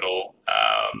Village Capital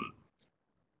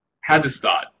had this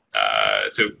thought.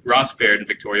 So Ross Baird and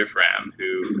Victoria Fram,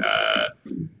 who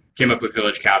came up with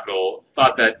Village Capital,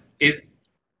 thought that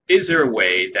is there a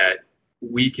way that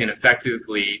we can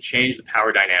effectively change the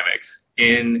power dynamics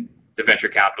in the venture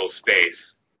capital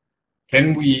space?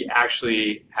 Can we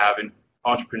actually have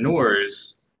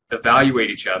entrepreneurs evaluate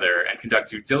each other and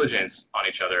conduct due diligence on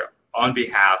each other on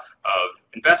behalf of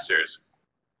investors?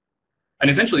 And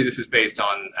essentially this is based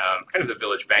on kind of the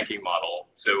village banking model.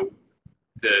 So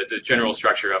the general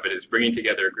structure of it is bringing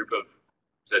together a group of,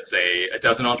 let's say, a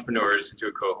dozen entrepreneurs into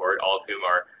a cohort, all of whom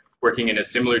are working in a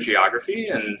similar geography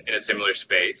and in a similar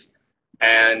space,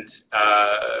 and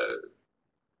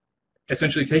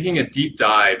essentially taking a deep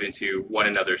dive into one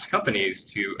another's companies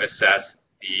to assess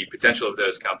the potential of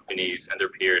those companies and their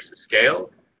peers to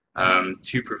scale,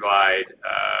 to provide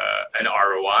an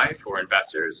ROI for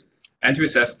investors, and to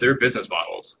assess their business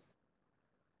models.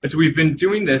 And so we've been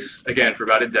doing this, again, for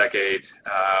about a decade,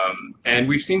 and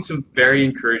we've seen some very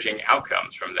encouraging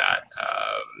outcomes from that.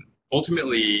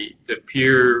 Ultimately, the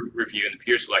peer review and the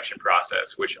peer selection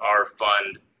process, which our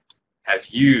fund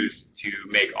has used to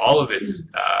make all of its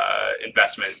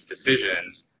investment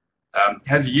decisions,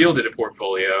 has yielded a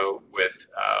portfolio with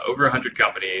over 100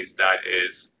 companies that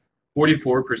is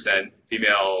 44%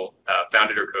 female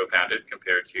founded or co-founded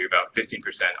compared to about 15%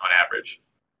 on average.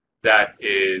 That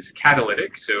is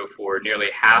catalytic, so for nearly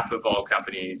half of all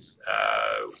companies,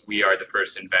 we are the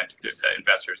first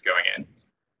investors going in.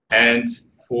 And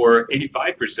for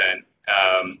 85%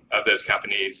 of those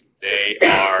companies, they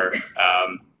are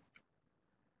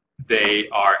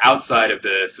outside of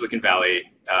the Silicon Valley,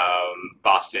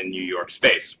 Boston, New York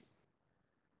space.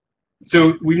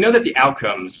 So we know that the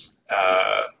outcomes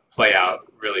play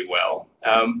out really well,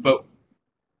 but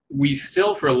we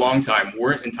still, for a long time,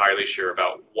 weren't entirely sure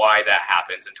about why that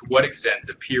happens and to what extent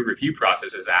the peer review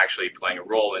process is actually playing a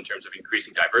role in terms of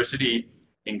increasing diversity,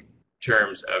 in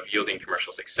terms of yielding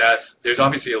commercial success. There's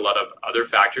obviously a lot of other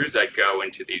factors that go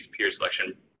into these peer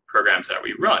selection programs that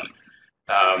we run.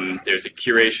 There's a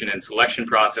curation and selection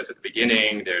process at the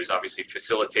beginning. There's obviously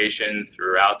facilitation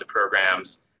throughout the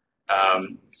programs.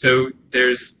 So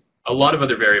there's a lot of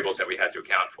other variables that we had to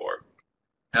account for.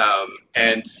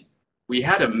 And we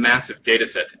had a massive data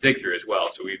set to dig through as well.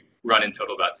 So we've run in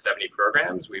total about 70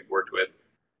 programs. We've worked with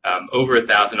over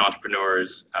 1,000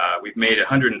 entrepreneurs. We've made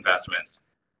 100 investments,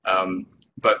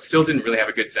 but still didn't really have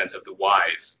a good sense of the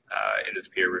whys in this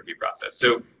peer review process.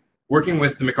 So working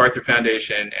with the MacArthur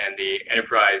Foundation and the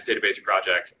Enterprise Database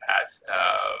Project at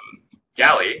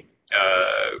GALI,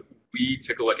 we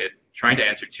took a look at trying to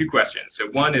answer 2 questions. So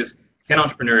one is, can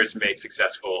entrepreneurs make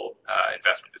successful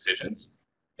investment decisions?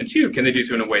 And 2, can they do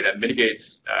so in a way that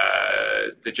mitigates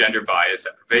the gender bias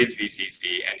that pervades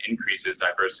VCC and increases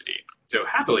diversity? So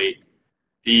happily,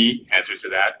 the answers to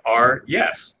that are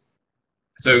yes.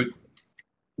 So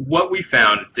what we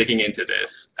found digging into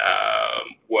this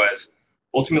was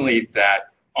ultimately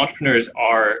that entrepreneurs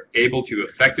are able to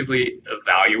effectively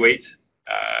evaluate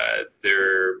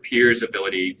their peers'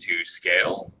 ability to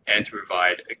scale and to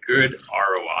provide a good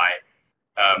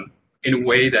ROI in a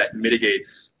way that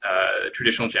mitigates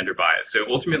traditional gender bias. So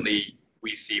ultimately,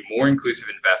 we see more inclusive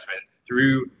investment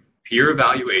through peer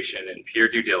evaluation and peer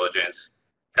due diligence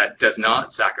that does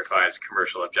not sacrifice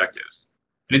commercial objectives.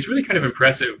 And it's really kind of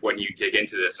impressive when you dig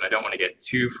into this, and I don't want to get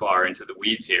too far into the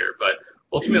weeds here, but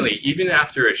ultimately, even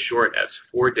after as short as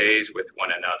 4 days with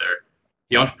one another,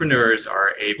 the entrepreneurs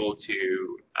are able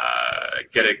to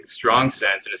get a strong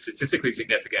sense in a statistically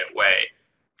significant way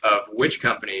of which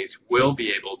companies will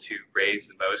be able to raise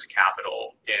the most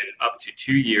capital in up to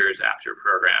 2 years after a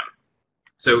program.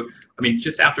 So, I mean,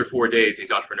 just after 4 days,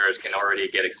 these entrepreneurs can already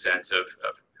get a sense of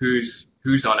who's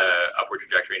on a upward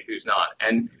trajectory and who's not.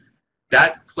 And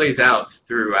that plays out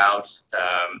throughout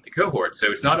the cohort.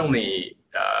 So it's not only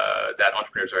that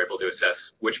entrepreneurs are able to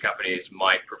assess which companies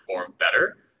might perform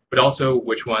better, but also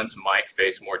which ones might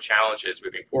face more challenges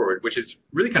moving forward, which is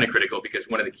really kind of critical because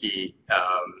one of the key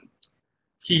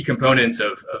components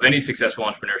of any successful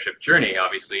entrepreneurship journey,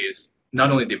 obviously, is not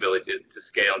only the ability to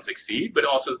scale and succeed, but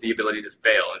also the ability to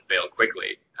fail and fail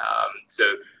quickly.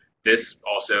 So this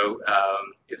also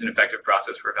is an effective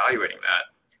process for evaluating that.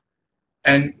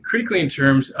 And critically, in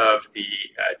terms of the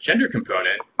gender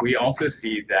component, we also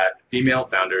see that female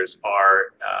founders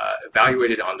are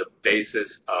evaluated on the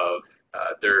basis of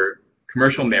their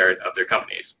commercial merit of their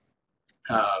companies,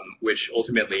 which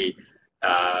ultimately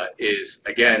is,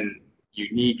 again,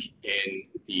 unique in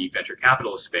the venture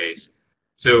capital space.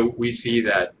 So we see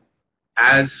that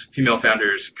as female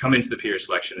founders come into the peer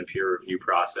selection and peer review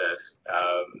process,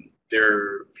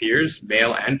 their peers,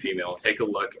 male and female, take a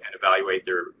look and evaluate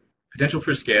their potential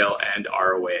for scale and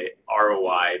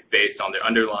ROI based on their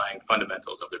underlying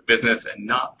fundamentals of their business and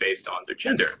not based on their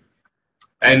gender.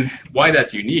 And why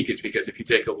that's unique is because if you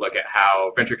take a look at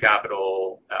how venture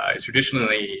capital is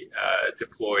traditionally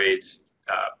deployed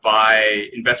by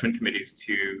investment committees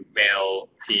to male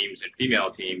teams and female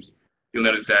teams, you'll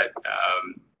notice that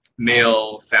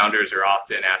male founders are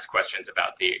often asked questions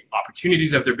about the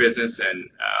opportunities of their business and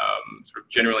sort of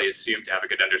generally assumed to have a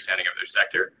good understanding of their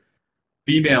sector.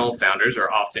 Female founders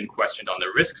are often questioned on the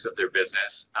risks of their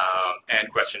business and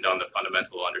questioned on the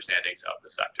fundamental understandings of the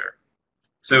sector.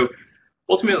 So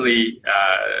ultimately,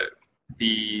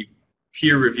 the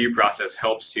peer review process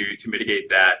helps to mitigate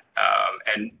that.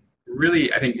 And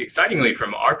really, I think excitingly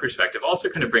from our perspective, also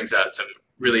kind of brings out some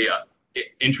really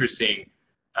interesting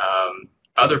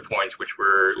other points which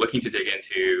we're looking to dig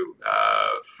into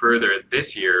further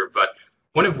this year. But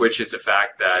one of which is the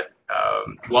fact that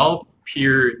while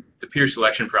the peer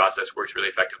selection process works really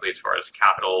effectively as far as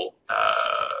capital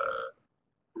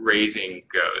raising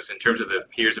goes, in terms of the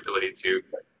peers' ability to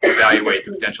evaluate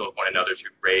the potential of one another to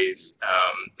raise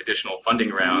additional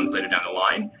funding rounds later down the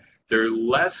line, they're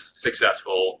less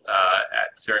successful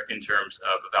in terms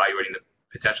of evaluating the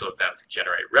potential of them to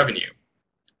generate revenue.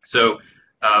 So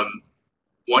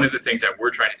one of the things that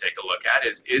we're trying to take a look at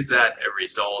is that a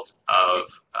result of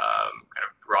kind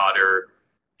of broader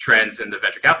trends in the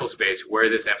venture capital space where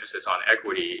this emphasis on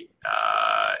equity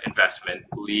investment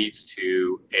leads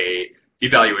to a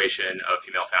devaluation of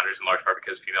female founders, in large part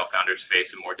because female founders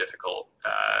face a more difficult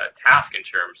task in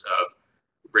terms of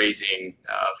raising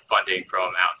funding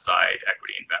from outside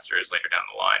equity investors later down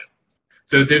the line.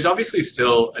 So there's obviously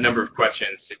still a number of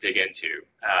questions to dig into,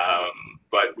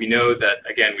 but we know that,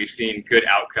 again, we've seen good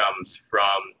outcomes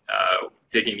from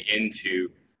digging into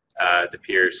the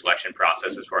peer selection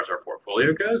process as far as our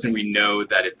portfolio goes, and we know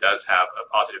that it does have a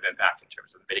positive impact in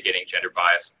terms of mitigating gender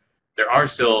bias. There are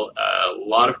still a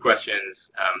lot of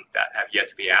questions that have yet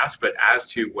to be asked, but as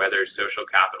to whether social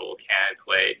capital can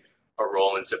play a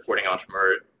role in supporting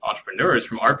entrepreneurs,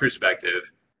 from our perspective,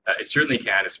 it certainly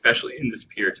can, especially in this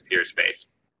peer-to-peer space.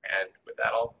 And with that,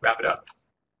 I'll wrap it up.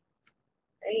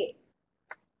 Great.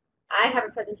 I have a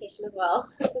presentation as well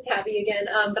with Abby again,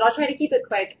 but I'll try to keep it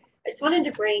quick. I just wanted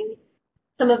to bring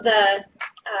some of the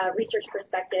research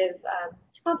perspective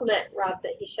to complement Rob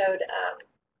that he showed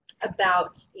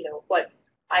about, what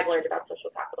I've learned about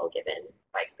social capital given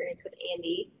my experience with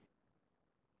ANDE.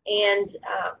 And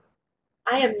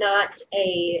I am not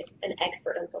an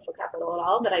expert on social capital at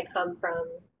all, but I come from,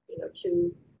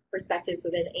 two perspectives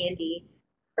within ANDE.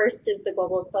 First is the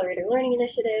Global Accelerator Learning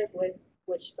Initiative, with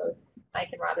which both Mike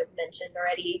and Rob have mentioned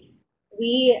already.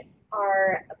 We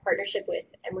are a partnership with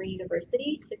Emory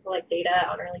University to collect data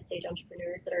on early-stage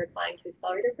entrepreneurs that are applying to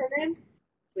accelerator programs.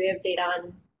 We have data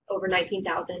on over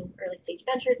 19,000 early-stage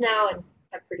ventures now and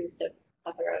have produced a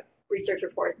plethora of research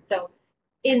reports. So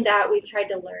in that, we've tried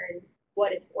to learn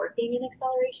what is working in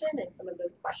acceleration, and some of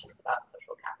those questions about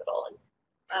social capital and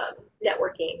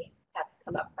networking have come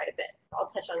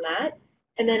touch on that.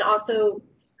 And then also,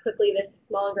 just quickly, this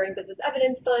Small and Growing Business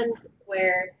Evidence Fund,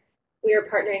 where we are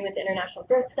partnering with the International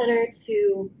Growth Center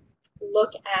to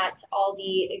look at all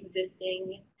the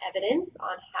existing evidence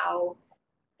on how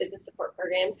business support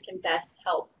programs can best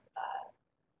help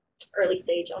early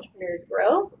stage entrepreneurs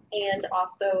grow, and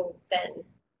also then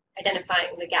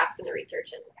identifying the gaps in the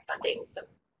research and funding some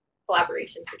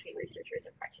collaborations between researchers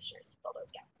and practitioners to fill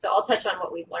those gaps. So I'll touch on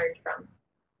what we've learned from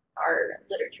our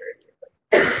literature.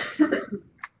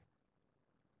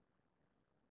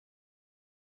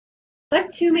 I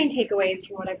have two main takeaways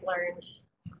from what I've learned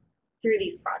through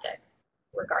these projects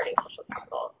regarding social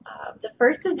capital. The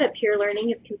first is that peer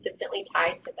learning is consistently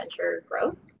tied to venture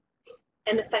growth.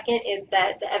 And the second is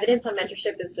that the evidence on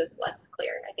mentorship is just less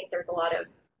clear. I think there's a lot of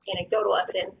anecdotal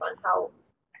evidence on how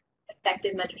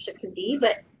effective mentorship can be,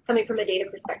 but coming from a data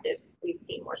perspective, we've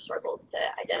seen more struggles to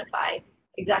identify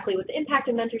exactly what the impact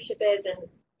of mentorship is and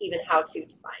even how to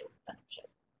define mentorship.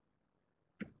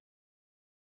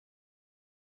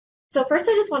 So first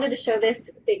I just wanted to show this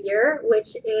figure,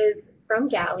 which is from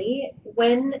GALI.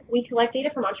 When we collect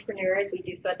data from entrepreneurs, we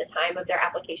do so at the time of their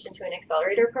application to an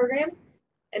accelerator program.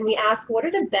 And we ask, what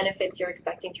are the benefits you're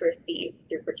expecting to receive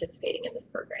through participating in this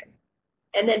program?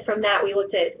 And then from that, we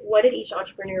looked at what did each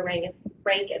entrepreneur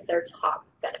rank as their top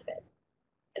benefit.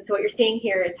 And so what you're seeing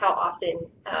here is how often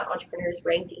entrepreneurs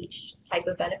ranked each type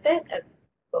of benefit as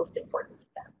most important to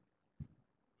them.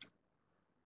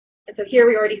 And so here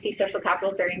we already see social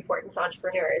capital is very important to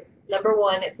entrepreneurs. Number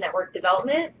one is network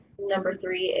development. Number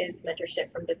three is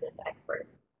mentorship from business experts.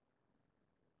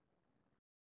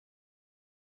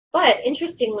 But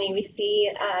interestingly, we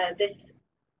see this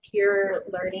peer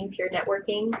learning, peer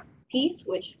networking piece,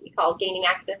 which we call gaining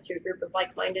access to a group of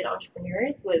like-minded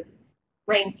entrepreneurs, was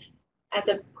ranked as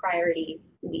a priority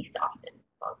least often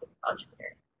among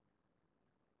entrepreneurs.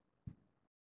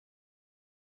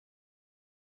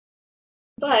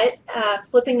 But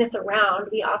flipping this around,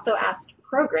 we also asked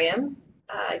programs,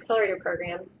 accelerator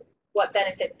programs, what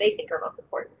benefits they think are most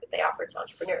important that they offer to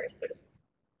entrepreneurs. So just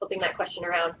flipping that question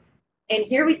around. And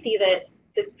here we see that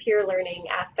this peer learning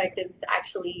aspect is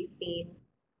actually seen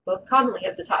most commonly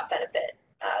as the top benefit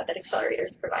that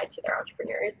accelerators provide to their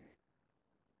entrepreneurs.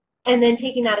 And then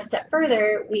taking that a step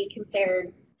further, we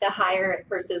compared the higher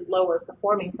versus lower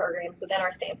performing programs within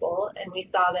our sample, and we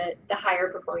saw that the higher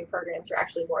performing programs are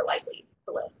actually more likely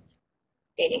to list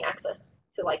gaining access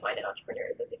to like-minded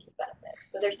entrepreneurs as a key benefit.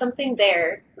 So there's something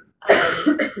there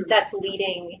that's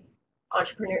leading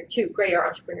to greater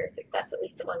entrepreneur success, at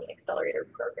least among the accelerator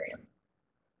program.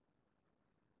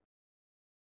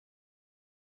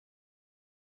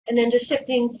 And then just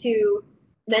shifting to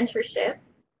mentorship,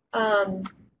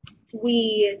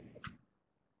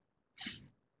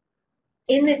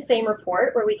 in this same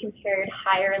report where we compared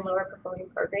higher and lower performing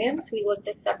programs, we looked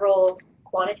at several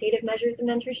quantitative measures of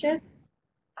mentorship,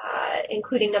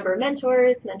 including number of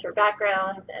mentors, mentor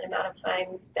backgrounds, and amount of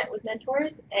time spent with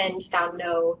mentors, and found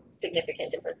no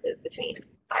significant differences between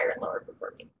higher and lower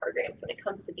performing programs when it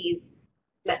comes to these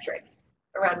metrics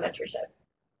around mentorship.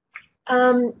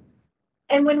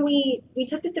 And when we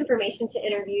took this information to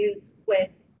interviews with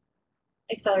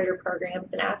accelerator programs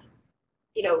and asked,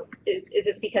 you know, is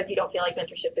this because you don't feel like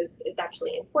mentorship is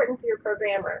actually important for your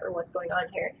program, or what's going on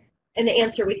here? And the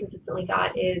answer we consistently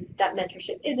got is that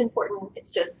mentorship is important.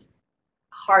 It's just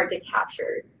hard to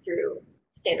capture through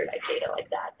standardized data like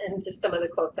that. And just some of the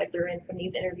quotes I threw in from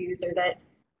these interviews are that,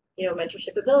 you know,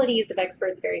 mentorship abilities of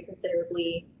experts vary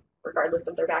considerably regardless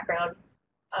of their background.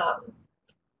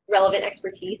 Relevant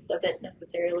expertise doesn't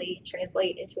necessarily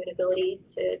translate into an ability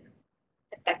to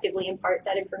effectively impart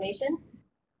that information,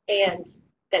 and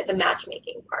that the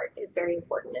matchmaking part is very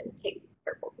important and takes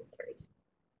careful consideration.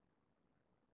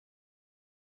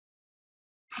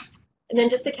 And then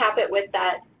just to cap it with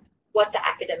that, what the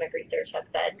academic research has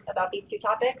said about these two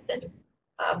topics, and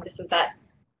this is that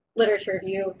literature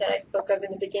review that I spoke of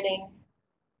in the beginning.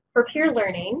 For peer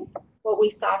learning, what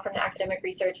we saw from the academic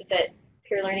research is that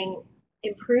peer learning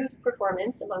improves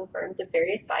performance among firms of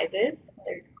various sizes.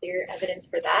 There's clear evidence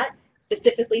for that,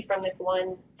 specifically from this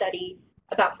one study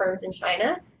about firms in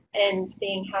China and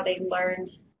seeing how they learned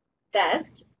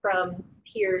best from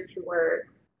peers who were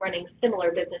running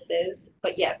similar businesses,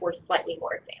 but yet were slightly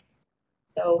more advanced.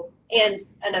 So, and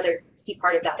another key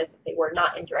part of that is that they were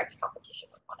not in direct competition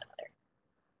with one another.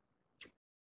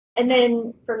 And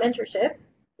then for mentorship,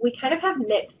 we kind of have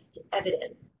mixed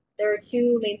evidence. There are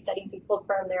two main studies we pulled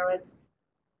from. There was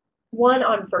one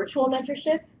on virtual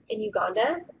mentorship in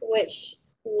Uganda, which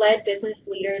led business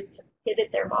leaders to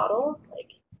pivot their model,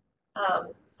 like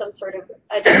some sort of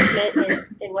adjustment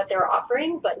in what they were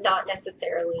offering, but that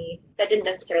didn't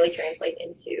necessarily translate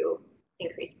into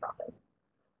increased profits.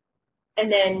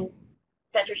 And then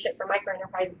mentorship for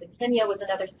microenterprises in Kenya was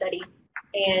another study,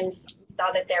 and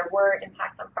saw that there were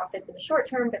impacts on profits in the short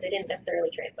term, but they didn't necessarily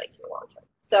translate to the long term.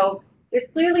 So there's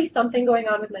clearly something going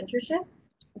on with mentorship,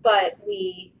 but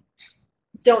we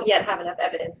don't yet have enough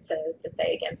evidence to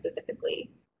say, again, specifically,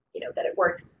 that it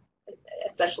works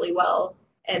especially well,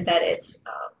 and that it,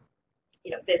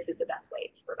 this is the best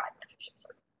way to provide mentorship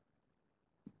service.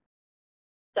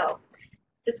 So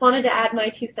just wanted to add my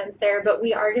 2 cents there, but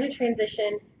we are going to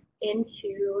transition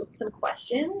into some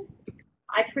questions.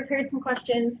 I've prepared some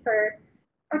questions for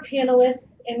our panelists,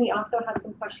 and we also have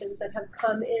some questions that have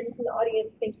come in from the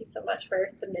audience. Thank you so much for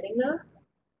submitting those.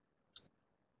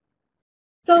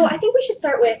 So I think we should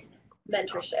start with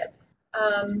mentorship.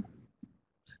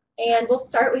 And we'll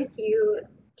start with you,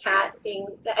 Kat, being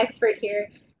the expert here.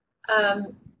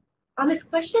 On this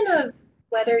question of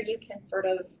whether you can sort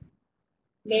of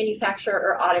manufacture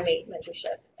or automate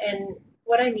mentorship. And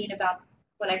what I mean about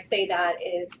when I say that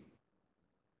is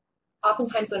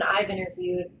oftentimes when I've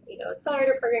interviewed,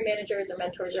 accelerator program managers or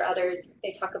mentors or others,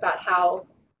 they talk about how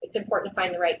it's important to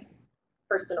find the right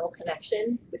personal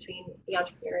connection between the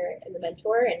entrepreneur and the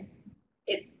mentor, and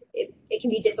it can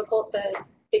be difficult to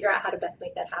figure out how to best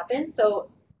make that happen.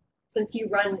 So since you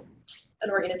run an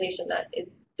organization that is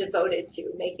devoted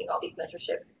to making all these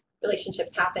mentorship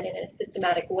relationships happen in a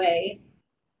systematic way,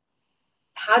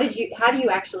 how do you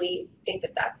actually think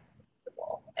that that's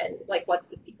possible, and what's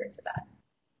the secret to that?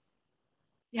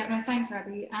 Yeah, no, thanks,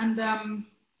 Abby. And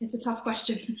it's a tough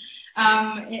question.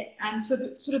 And so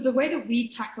the way that we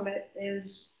tackle it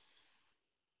is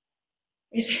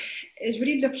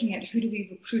really looking at who do we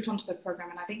recruit onto the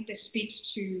program. And I think this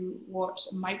speaks to what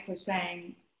Mike was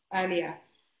saying earlier.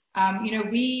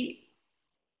 We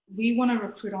want to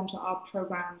recruit onto our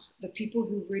programs the people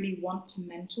who really want to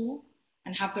mentor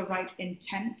and have the right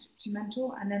intent to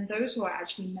mentor, and then those who are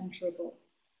actually mentorable.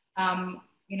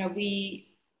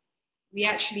 We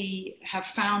actually have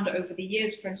found over the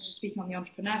years, for instance, speaking on the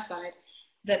entrepreneur side,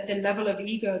 that the level of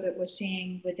ego that we're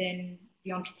seeing within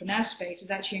the entrepreneur space is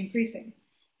actually increasing.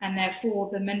 And therefore,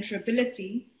 the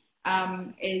mentorability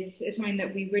is something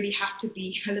that we really have to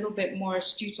be a little bit more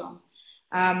astute on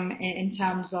in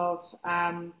terms of,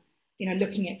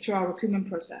 looking at through our recruitment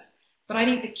process. But I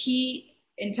think the key,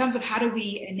 in terms of how do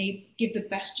we give the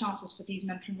best chances for these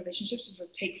mentoring relationships to sort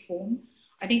of take form,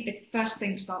 I think the first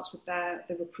thing starts with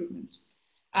the recruitment.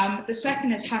 The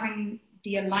second is having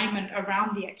the alignment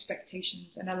around the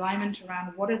expectations and alignment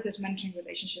around what is this mentoring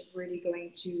relationship really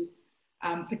going to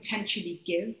potentially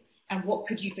give, and what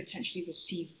could you potentially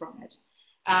receive from it.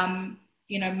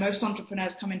 Most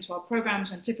entrepreneurs come into our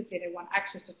programs and typically they want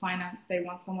access to finance, they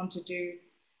want someone to do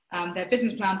their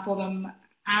business plan for them,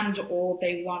 and or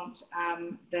they want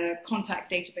the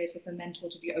contact database of the mentor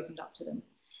to be opened up to them.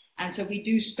 And so we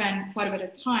do spend quite a bit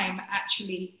of time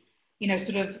actually,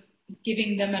 sort of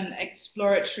giving them an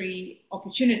exploratory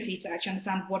opportunity to actually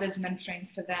understand what is mentoring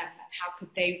for them and how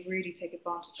could they really take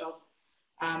advantage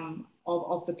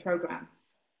of the program.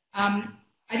 I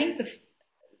think the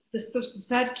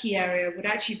third key area would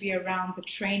actually be around the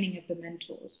training of the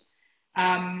mentors,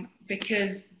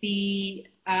 because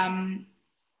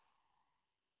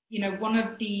one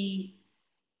of the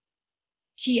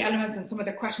key elements and some of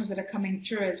the questions that are coming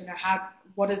through is,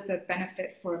 what is the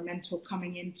benefit for a mentor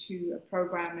coming into a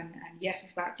program? And yes,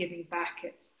 it's about giving back.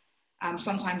 It's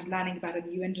sometimes learning about a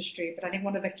new industry. But I think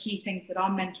one of the key things that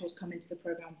our mentors come into the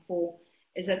program for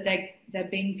is that they're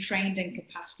being trained and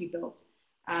capacity built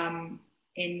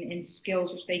in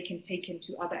skills which they can take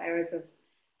into other areas of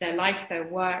their life, their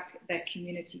work, their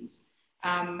communities.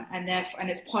 And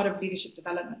it's part of leadership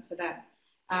development for them.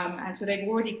 And so they've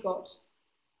already got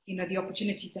the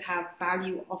opportunity to have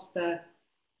value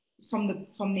from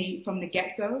the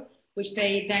get-go, which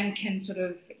they then can sort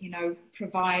of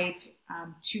provide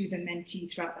to the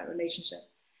mentee throughout that relationship.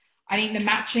 I think the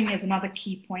matching is another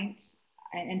key point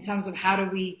in terms of how do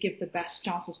we give the best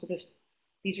chances for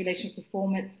these relationships to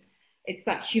form. It's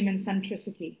that human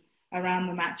centricity around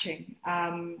the matching,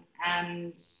 and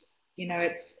it's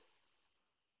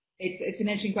an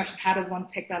interesting question. How does one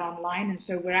take that online? And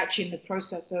so we're actually in the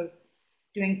process of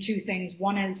doing 2 things.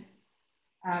 One is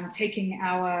taking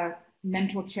our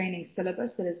mentor training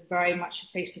syllabus that is very much a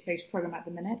face-to-face program at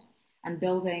the minute, and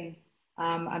building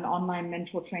an online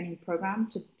mentor training program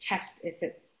to test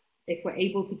if we're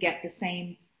able to get the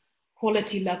same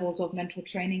quality levels of mentor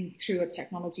training through a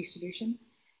technology solution.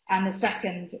 And the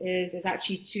second is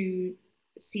actually to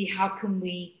see how can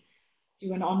we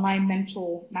do an online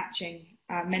mentor matching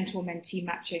mentor-mentee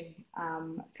matching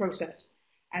process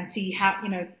and see how,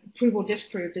 prove or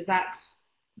disprove, does that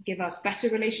give us better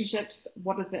relationships?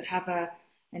 What does it have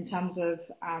in terms of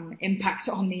impact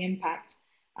on the impact,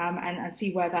 and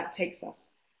see where that takes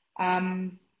us.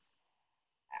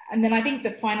 And then I think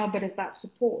the final bit is that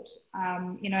support.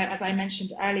 As I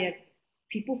mentioned earlier,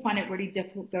 people find it really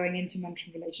difficult going into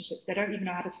mentoring relationships. They don't even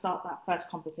know how to start that first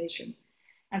conversation.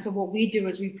 And so what we do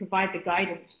is we provide the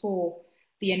guidance for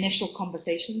the initial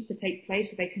conversations to take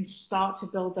place so they can start to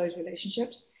build those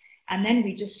relationships. And then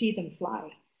we just see them fly.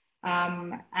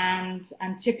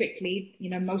 And typically,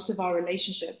 most of our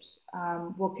relationships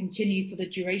will continue for the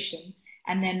duration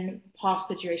and then past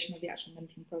the duration of the actual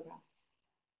mentoring program.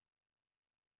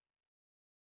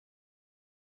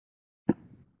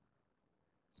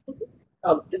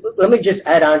 Let me just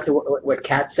add on to what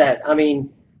Kat said. I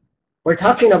mean, we're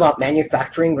talking about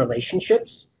manufacturing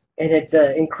relationships, and it's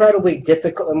incredibly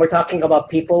difficult, and we're talking about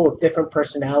people with different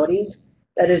personalities.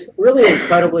 That is really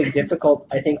incredibly difficult,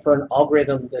 I think, for an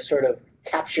algorithm to sort of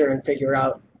capture and figure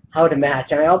out how to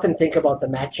match. And I often think about the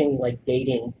matching like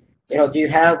dating. Do you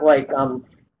have like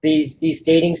these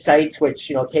dating sites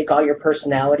which take all your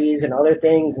personalities and other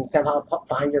things and somehow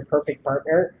find your perfect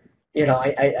partner?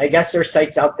 I guess there's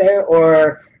sites out there,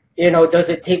 or does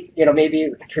it take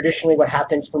maybe traditionally what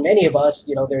happens for many of us?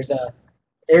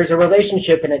 There's a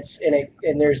relationship,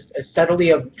 and there's a subtlety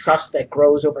of trust that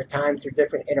grows over time through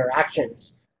different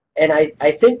interactions. And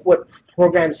I think what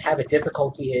programs have a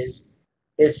difficulty is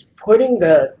putting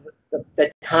the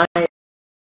time to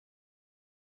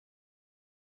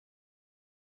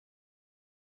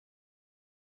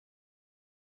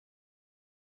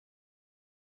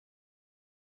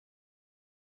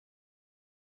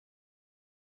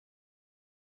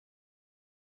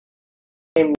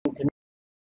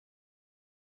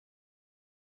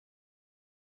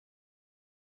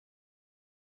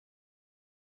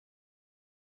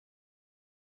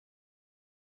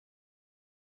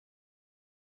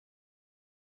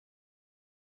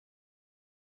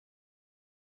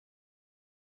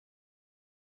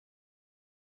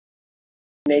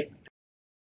make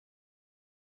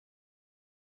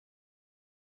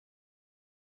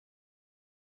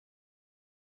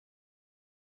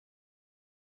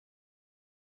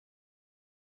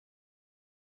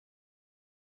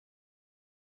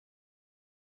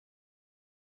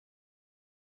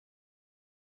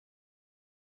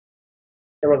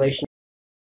the relationship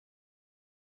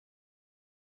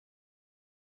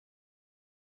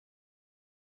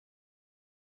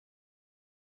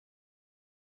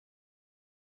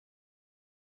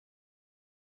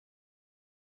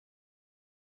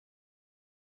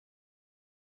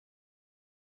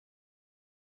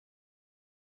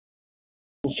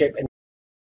and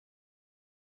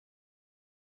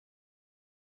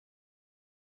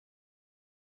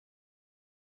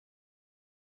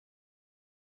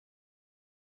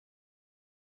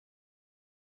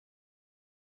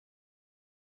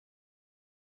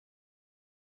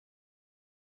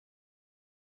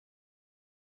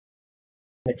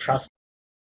the trust.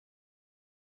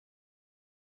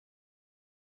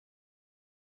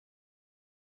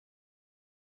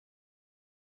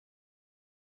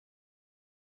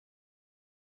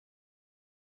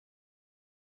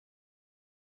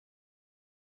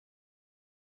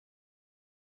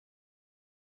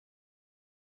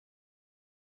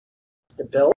 To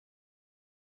build.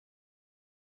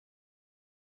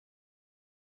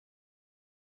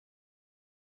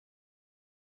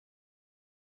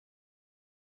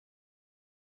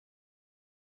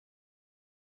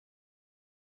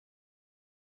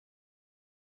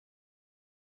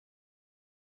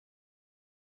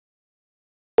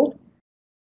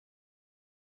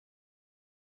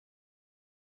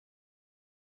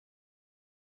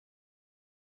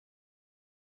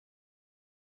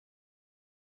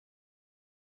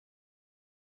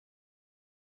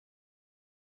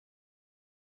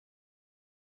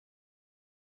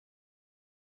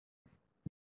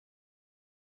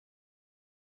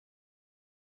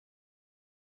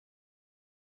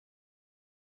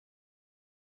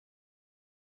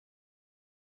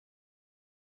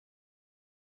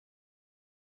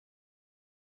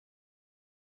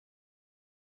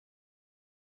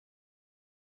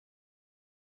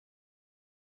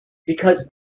 Because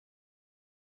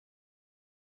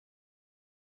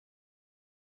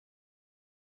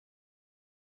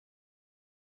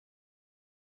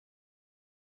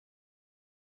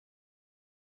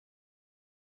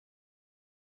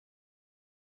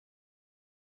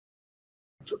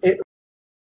it,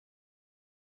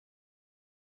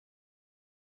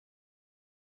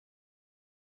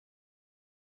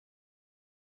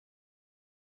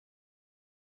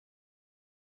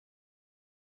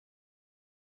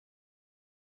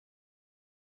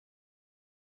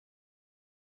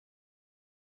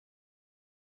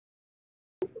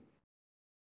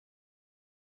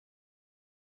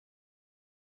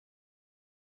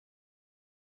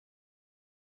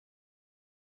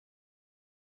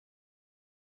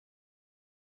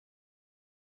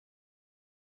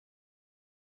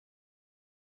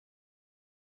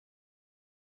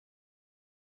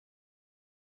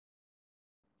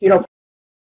 you know,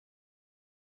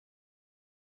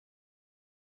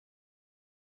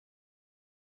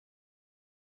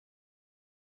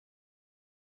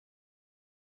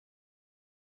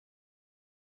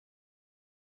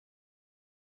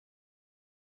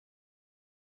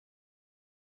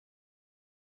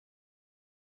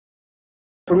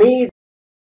 for me,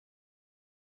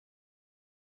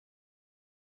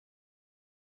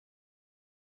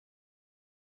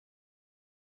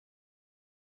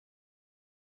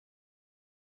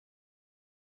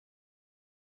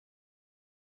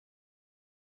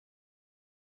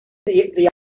 the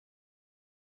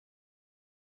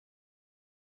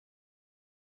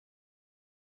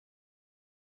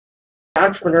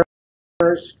entrepreneurs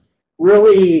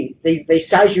really, they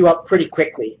size you up pretty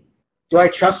quickly. Do I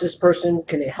trust this person?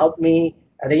 Can they help me?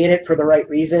 Are they in it for the right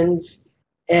reasons?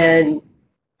 And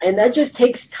that just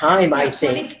takes time, I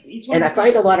think. And I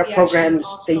find a lot of programs,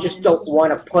 they just don't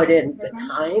want to put in the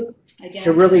time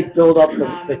to really build up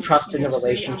the trust in the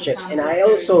relationships. And I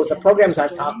also, the programs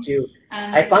I've talked to,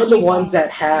 I find the ones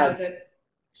that have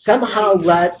somehow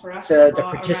let the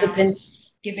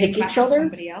participants pick each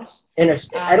other. And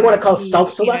I don't want to call it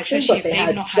self-selection, but they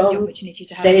had some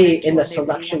say in the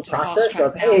selection process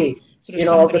of, hey, you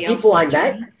know, the people I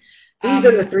met, these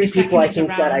are the three people I think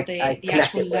that I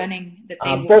connected with.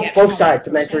 Both sides,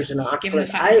 the mentors and the entrepreneurs.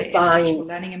 I find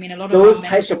those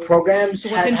types of programs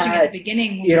have had,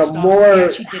 you know,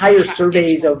 more higher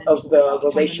surveys of the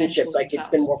relationship, like it's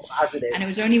been more positive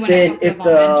than if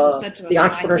the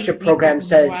entrepreneurship program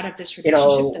says, you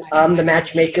know, I'm the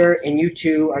matchmaker and you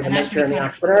two are the mentor and the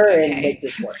entrepreneur and make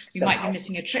this work.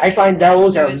 I find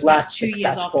those are less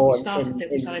successful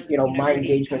in you know, my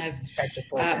engagement in these types of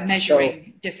programs. So,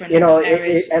 you know,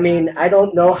 I mean, I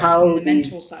don't know how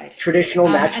these traditional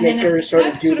matchmakers sort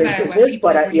of do their business,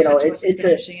 but you know, it's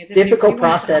a difficult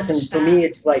process, and for me,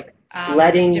 it's like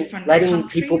letting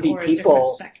people be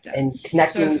people and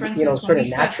connecting, you know, sort of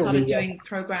naturally,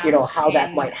 you know, how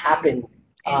that might happen.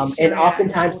 And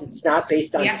oftentimes it's not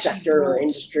based on sector or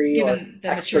industry or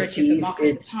expertise.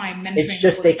 It's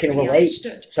just they can relate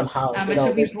somehow. You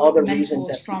know, there's other reasons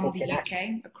that people connect.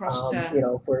 You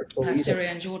know, for reasons. Syria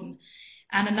and Jordan.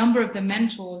 And a number of the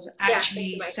mentors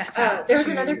actually set out there's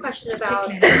another question about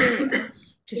to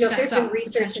set up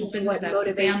potential business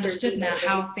that they understood now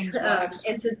how things work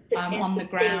on the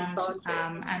ground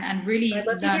and really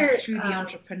learn through the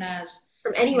entrepreneurs.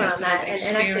 From anyone on that,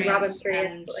 and actually, Rob, I'm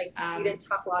curious, like, you didn't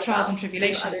talk a lot trials about and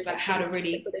tribulations about how to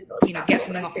really, you know, get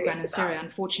something off the ground in Syria.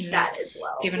 Unfortunately,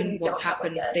 given what's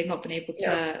happened, they've not been able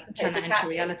to turn that into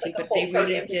reality, but they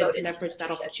really did leverage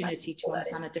that opportunity to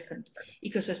understand a different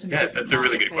ecosystem. Yeah, that's a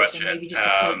really good question. I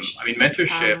mean,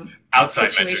 mentorship,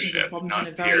 outside mentorship,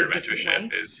 not peer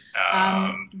mentorship, is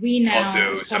we now,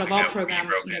 also as part of our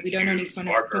programs, you know, we don't only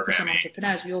focus on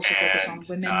entrepreneurs, we also focus on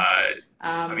women.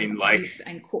 I mean, like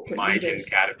and corporate Mike leaders.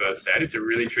 and Kat both said, it's a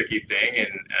really tricky thing, and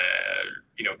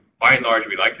you know, by and large,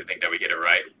 we like to think that we get it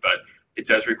right, but it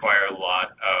does require a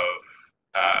lot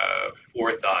of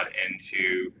forethought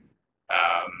into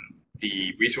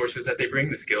the resources that they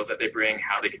bring, the skills that they bring,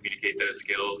 how they communicate those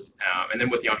skills, and then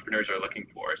what the entrepreneurs are looking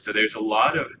for. So there's a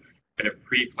lot of kind of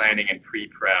pre-planning and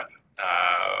pre-prep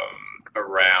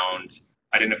around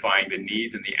identifying the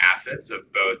needs and the assets of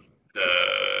both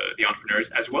the entrepreneurs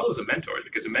as well as the mentors,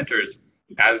 because the mentors,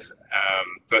 as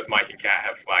both Mike and Kat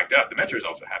have flagged up, the mentors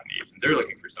also have needs and they're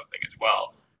looking for something as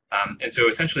well. And so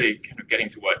essentially kind of getting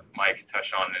to what Mike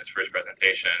touched on in his first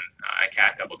presentation and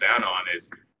Kat doubled down on is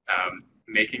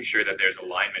making sure that there's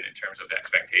alignment in terms of the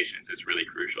expectations is really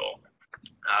crucial.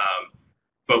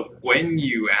 But when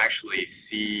you actually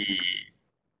see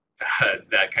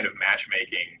that kind of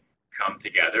matchmaking come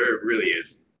together, it really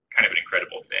is kind of an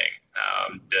incredible thing.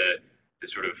 The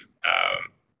sort of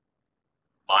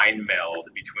mind meld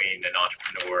between an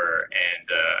entrepreneur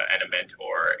and a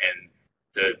mentor, and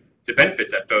the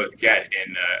benefits that both get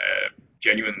in a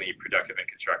genuinely productive and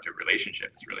constructive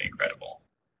relationship is really incredible.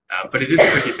 But it is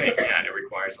a tricky thing, yeah, and it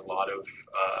requires a lot of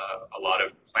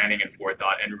planning and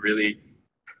forethought, and really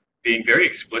being very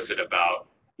explicit about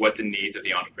what the needs of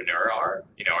the entrepreneur are.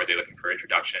 You know, are they looking for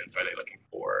introductions? Are they looking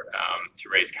for to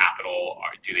raise capital?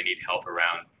 Or do they need help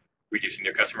around reducing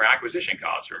their customer acquisition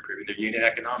costs or improving their unit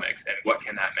economics? And what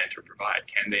can that mentor provide?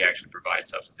 Can they actually provide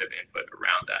substantive input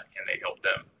around that? Can they help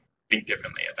them think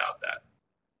differently about that?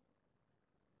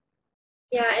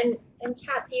 Yeah, and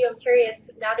Kat, to you, I'm curious,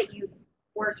 now that you've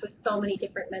worked with so many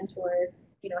different mentors,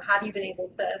 you know, have you been able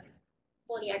to,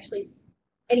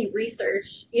 any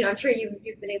research, you know, I'm sure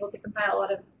you've been able to compile a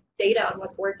lot of data on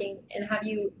what's working, and have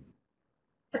you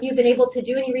been able to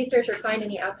do any research or find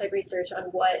any outside research on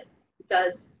what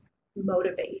does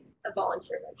motivate a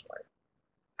volunteer mentor.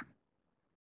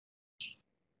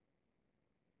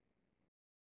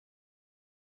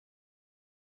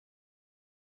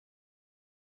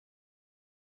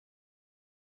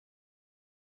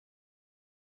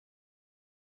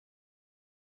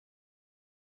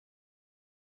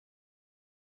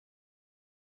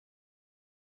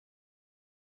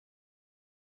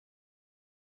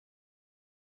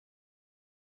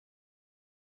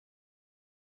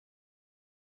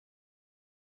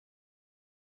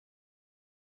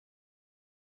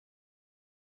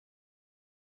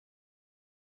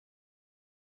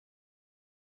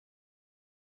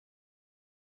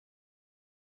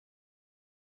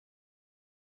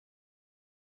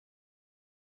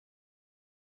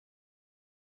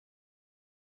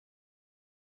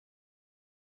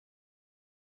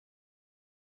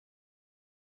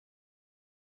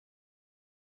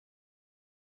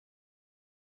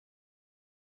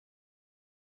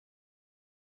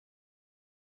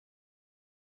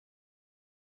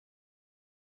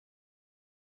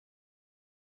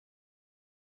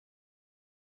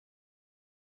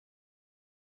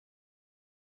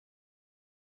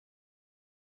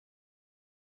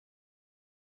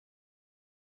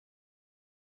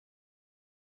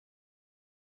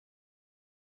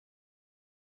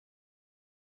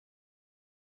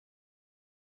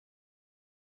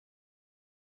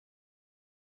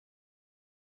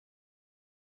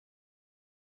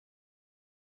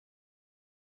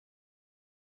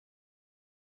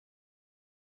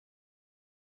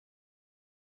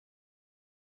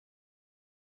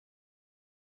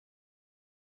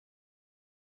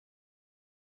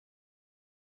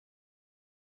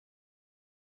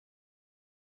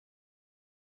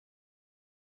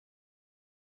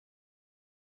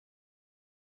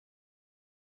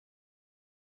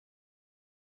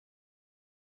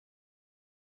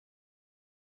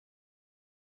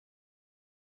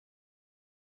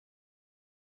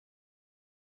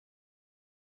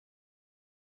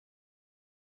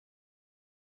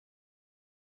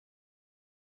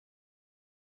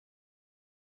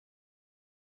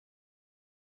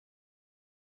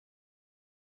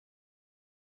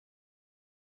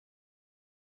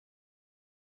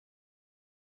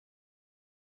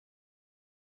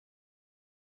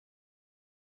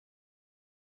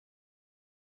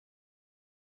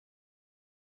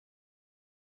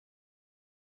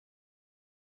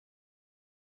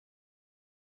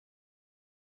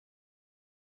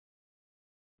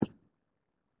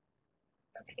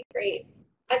 Okay, great.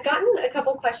 I've gotten a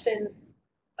couple questions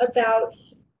about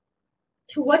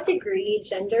to what degree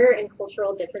gender and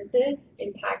cultural differences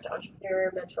impact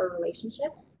entrepreneur-mentor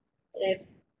relationships, and if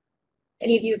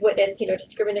any of you have witnessed,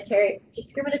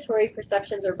 discriminatory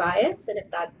perceptions or bias, and if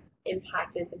that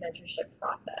impacted the mentorship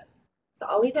process. So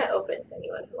I'll leave that open to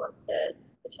anyone who wants to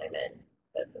chime in.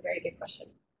 That's a very good question.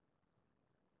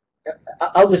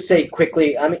 I'll just say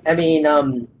quickly.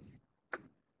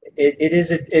 It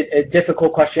is a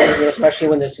difficult question, especially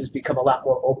when this has become a lot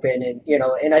more open,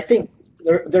 and I think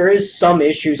there is some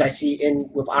issues I see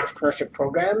with entrepreneurship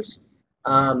programs.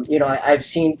 I've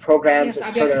seen programs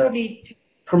that sort of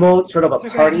promote sort of a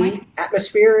party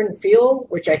atmosphere and feel,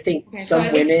 which I think some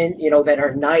women, that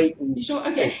are night and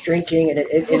drinking,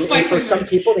 and for some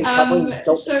people, they probably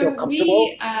don't feel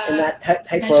comfortable in that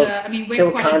type of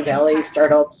Silicon Valley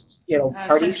startups,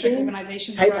 party scene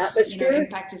type atmosphere.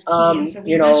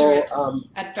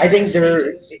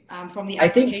 I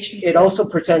think it also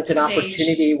presents an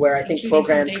opportunity where I think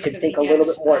programs can think a little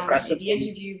bit more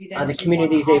aggressively on the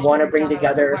communities they want to bring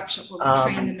together,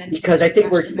 because I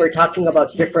think we're talking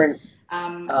about different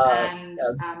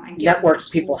networks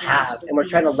people have, and we're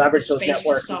trying to leverage those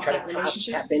networks and try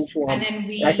to tap into them.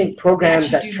 And I think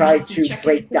programs that try to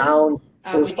break down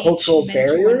those cultural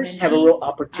barriers have a real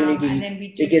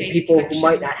opportunity to give people who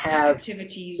might not have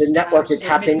the network to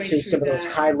tap into some of those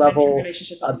high-level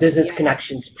business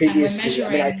connections previously.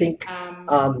 I think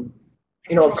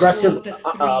aggressive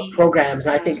programs,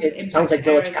 and I think it sounds like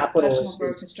Village Capital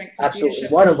is absolutely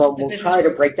one of them, will try to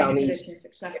break down these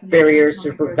barriers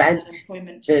to prevent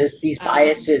these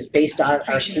biases based on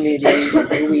our communities and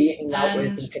who we hang out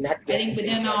with and connect with. And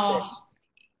things like this.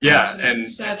 Yeah, and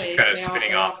just kind of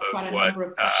spinning off of what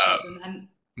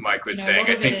Mike was saying,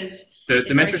 I think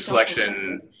the mentor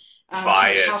selection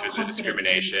bias or the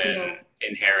discrimination,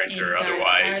 inherent or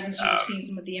otherwise,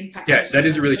 yeah, that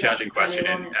is a really challenging question,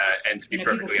 and to be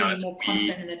perfectly honest,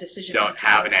 we don't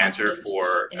have an answer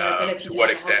for to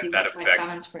what extent that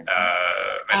affects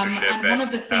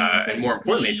mentorship, and more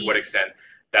importantly, to what extent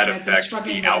that and I've been affects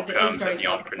struggling the with it. It is outcomes very that the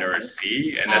entrepreneurs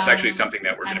self-reflective. see, and that's actually something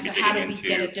that we're going And to be so how digging do we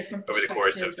get a into different over the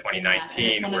course of perspective in that? And it's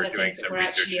 2019. one of We're the doing things that some we're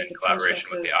research actually in at the collaboration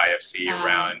process with of the IFC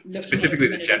around looking specifically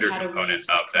at the the gender how do we component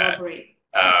of that. corroborate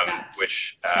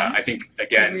Which sense I think, to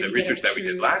again, really the get research a that we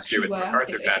did true, last year with the truer,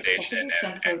 MacArthur if it's Foundation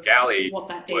possible, sense and of GALI what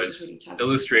that data is was really telling us.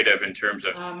 illustrative in terms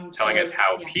of telling us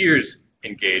how yeah. peers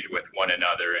engage with one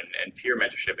another, and peer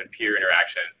mentorship and peer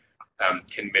interaction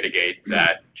can mitigate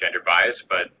that gender bias,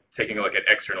 but taking a look at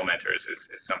external mentors is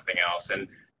something else. And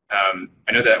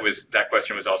I know that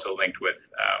question was also linked with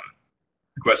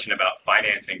the question about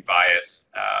financing bias.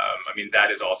 I mean,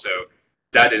 that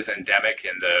is endemic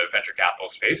in the venture capital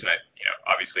space, and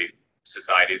obviously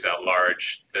societies at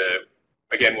large.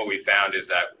 Again, what we found is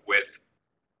that with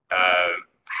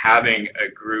having a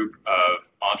group of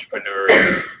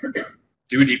entrepreneurs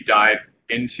do a deep dive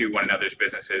into one another's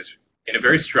businesses in a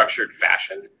very structured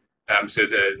fashion. So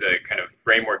the kind of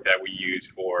framework that we use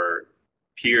for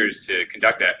peers to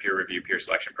conduct that peer review, peer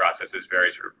selection process is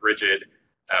very sort of rigid,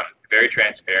 very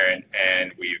transparent,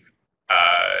 and we've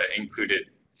included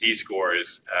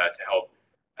Z-scores to help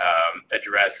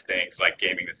address things like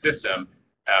gaming the system.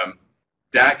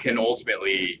 That can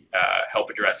ultimately help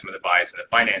address some of the bias in the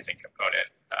financing component.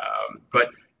 But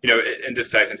and this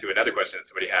ties into another question that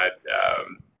somebody had.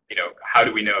 How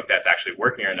do we know if that's actually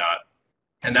working or not?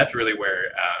 And that's really where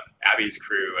Abby's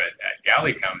crew at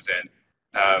GALI comes in.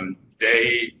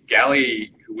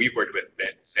 GALI, who we've worked with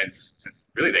since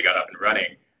really they got up and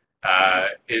running,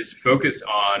 is focused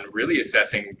on really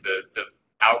assessing the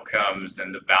outcomes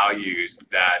and the values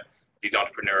that these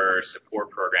entrepreneur support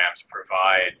programs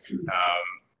provide,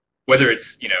 whether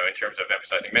it's in terms of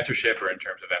emphasizing mentorship or in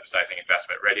terms of emphasizing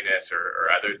investment readiness or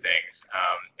other things.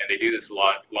 And they do this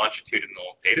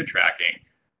longitudinal data tracking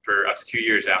for up to 2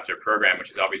 years after a program, which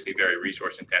is obviously very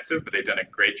resource intensive, but they've done a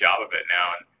great job of it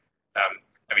now. And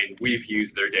I mean, we've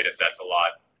used their data sets a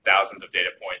lot, thousands of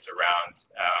data points around,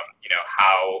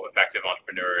 how effective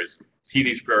entrepreneurs see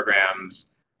these programs,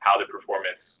 how the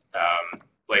performance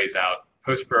plays out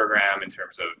post-program in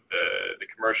terms of the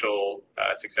commercial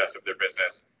success of their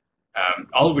business,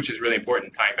 all of which is really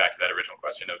important, tying back to that original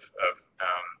question of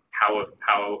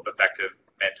how effective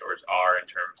mentors are in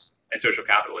terms, and social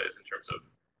capital is in terms of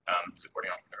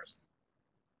supporting entrepreneurs.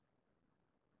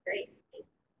 Great.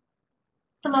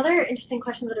 Some other interesting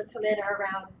questions that have come in are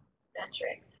around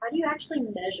metrics. How do you actually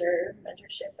measure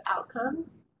mentorship outcomes?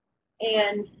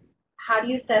 And how do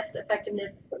you assess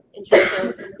effectiveness in terms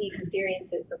of the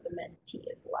experiences of the mentee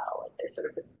as well? Like there's sort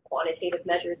of quantitative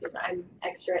measures that I'm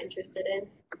extra interested in.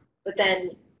 But then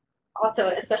also,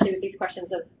 especially with these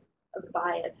questions of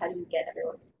bias, how do you get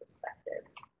everyone's perspective?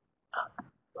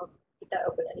 I'll keep that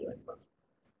open anyway.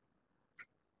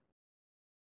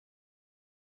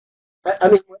 I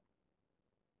mean,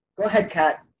 go ahead,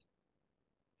 Kat.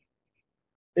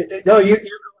 No, you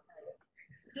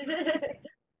go ahead.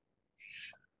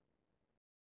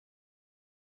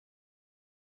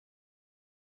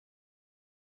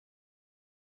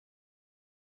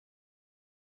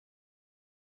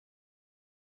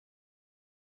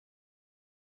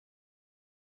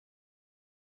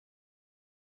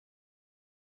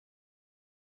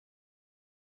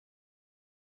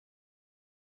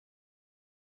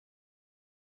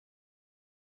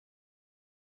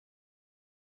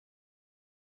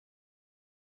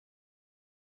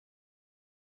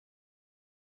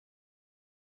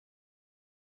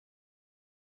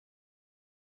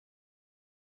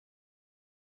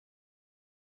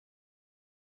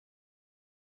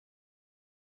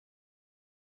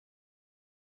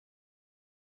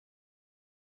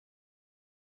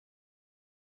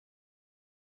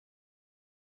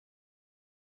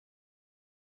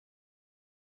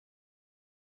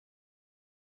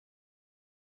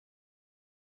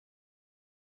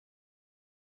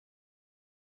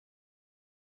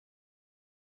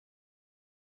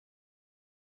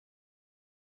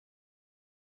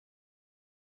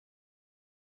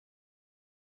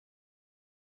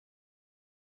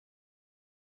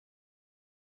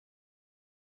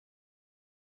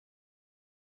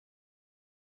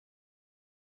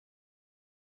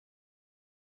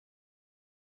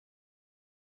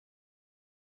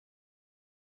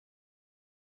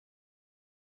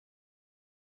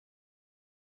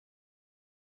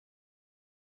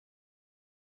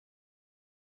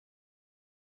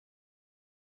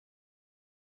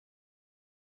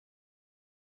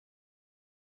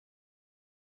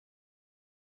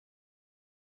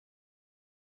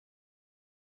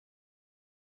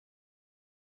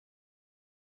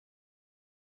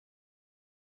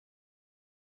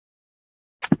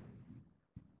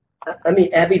 I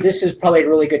mean, Abby, this is probably a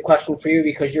really good question for you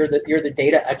because you're the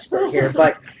data expert here.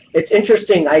 But it's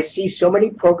interesting. I see so many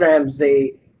programs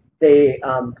they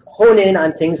hone in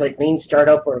on things like lean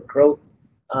startup or growth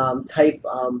type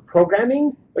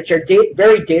programming, which are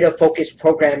very data focused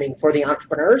programming for the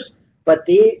entrepreneurs. But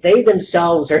they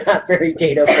themselves are not very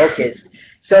data focused.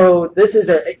 So this is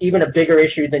even a bigger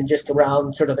issue than just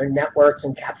around sort of their networks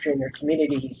and capturing their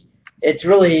communities. It's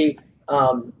really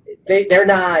they're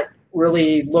not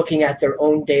really looking at their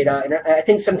own data, and I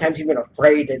think sometimes even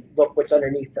afraid to look what's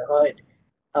underneath the hood.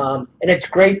 And it's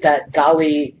great that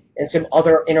GALI and some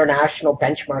other international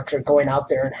benchmarks are going out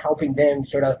there and helping them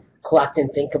sort of collect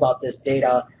and think about this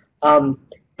data.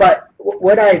 But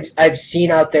what I've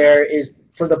seen out there is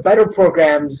for the better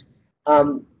programs,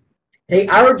 they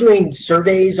are doing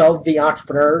surveys of the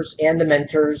entrepreneurs and the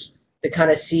mentors to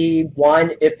kind of see,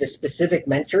 one, if the specific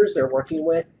mentors they're working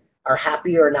with are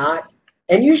happy or not.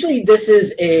 And usually this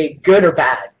is a good or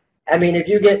bad. I mean, if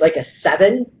you get like a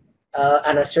 7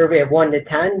 on a survey of 1 to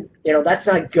 10, that's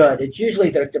not good. It's usually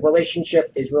the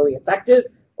relationship is really effective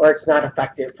or it's not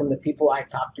effective from the people I've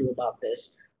talked to about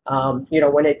this. When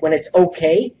it's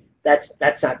okay,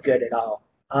 that's not good at all.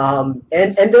 And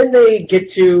then they get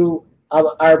to,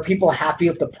 are people happy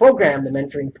with the program, the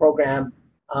mentoring program?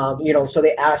 So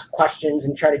they ask questions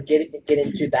and try to get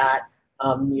into that.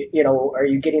 Are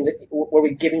you getting were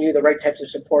we giving you the right types of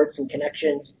supports and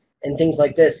connections and things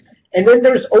like this? And then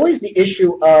there's always the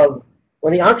issue of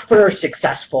when the entrepreneur is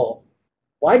successful,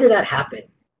 why did that happen?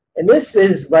 And this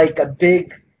is like a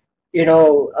big,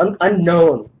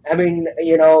 unknown. I mean,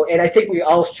 and I think we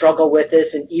all struggle with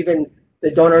this, and even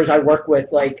the donors I work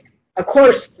with, like, of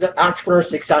course, the entrepreneur's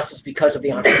success is because of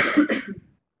the entrepreneur.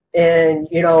 And,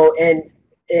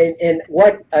 and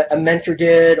what a mentor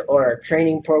did or a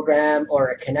training program or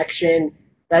a connection,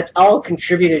 that's all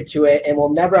contributed to it and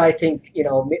will never, I think,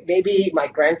 maybe my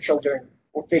grandchildren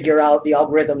will figure out the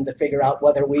algorithm to figure out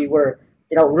whether we were,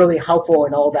 really helpful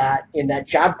in all that, in that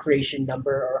job creation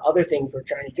number or other things we're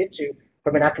trying to get to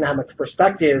from an economic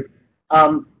perspective.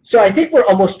 So I think we're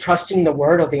almost trusting the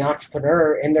word of the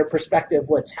entrepreneur and their perspective,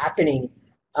 what's happening.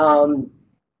 And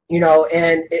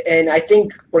I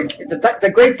think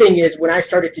the great thing is when I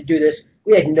started to do this,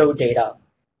 we had no data.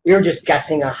 We were just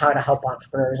guessing on how to help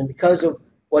entrepreneurs. And because of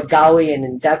what GALI and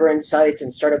Endeavor Insights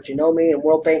and Startup Genome and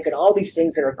World Bank and all these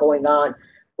things that are going on,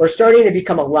 we're starting to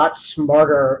become a lot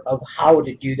smarter of how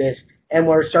to do this. And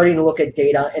we're starting to look at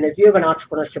data. And if you have an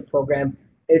entrepreneurship program,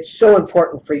 it's so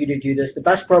important for you to do this. The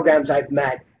best programs I've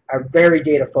met are very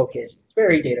data focused. It's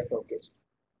very data focused.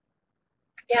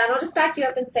 Yeah, and I'll just back you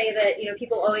up and say that,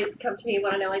 people always come to me and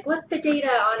want to know, like, what's the data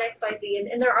on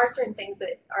XYZ? And there are certain things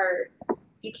that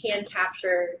you can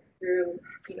capture through,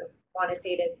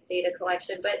 quantitative data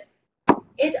collection. But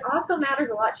it also matters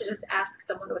a lot to just ask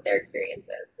someone what their experience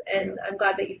is. And I'm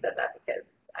glad that you said that because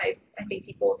I think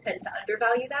people tend to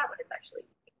undervalue that when it's actually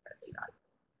incredibly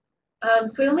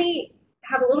valuable. So we only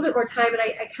have a little bit more time, and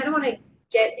I kind of want to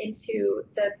get into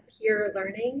the peer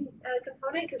learning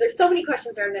component because there's so many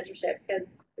questions around mentorship because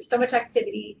there's so much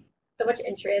activity, so much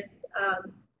interest,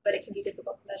 but it can be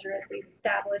difficult to measure as we've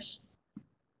established.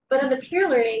 But on the peer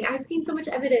learning, I've seen so much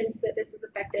evidence that this is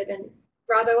effective. And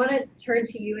Rob, I want to turn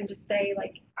to you and just say,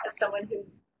 like, as someone who,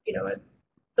 a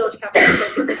Village Capital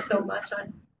focuses so much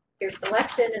on peer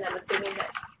selection, and I'm assuming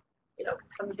that,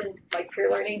 comes in, like, peer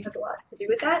learning has a lot to do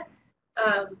with that.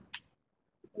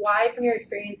 Why, from your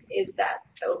experience, is that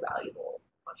so valuable?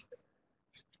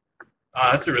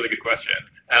 That's a really good question.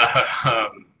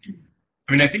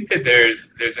 I think that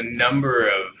there's a number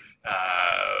of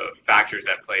factors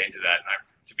that play into that,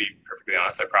 and to be perfectly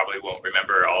honest, I probably won't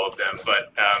remember all of them,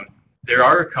 but there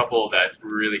are a couple that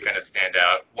really kind of stand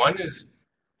out. One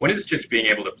is just being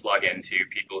able to plug into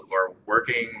people who are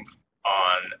working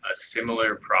on a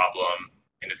similar problem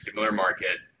in a similar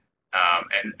market,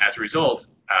 and as a result,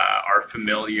 are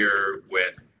familiar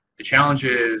with the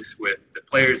challenges, with the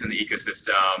players in the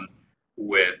ecosystem,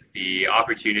 with the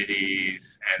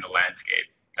opportunities and the landscape.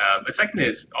 The second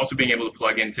is also being able to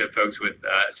plug into folks with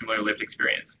similar lived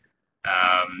experience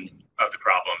of the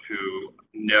problem, who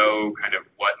know kind of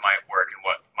what might work and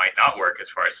what might not work as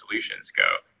far as solutions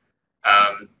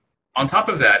go. On top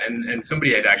of that, and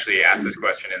somebody had actually asked this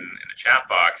question in the chat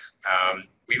box,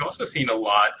 we've also seen a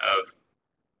lot of,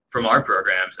 from our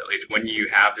programs, at least when you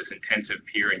have this intensive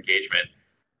peer engagement,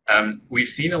 we've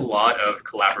seen a lot of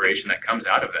collaboration that comes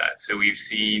out of that. So we've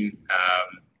seen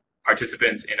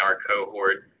participants in our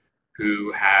cohort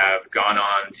who have gone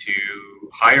on to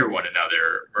hire one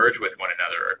another, merge with one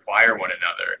another, acquire one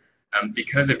another,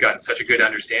 because they've gotten such a good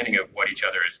understanding of what each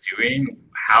other is doing,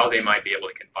 how they might be able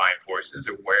to combine forces,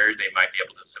 or where they might be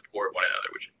able to support one another,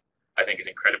 which I think is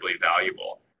incredibly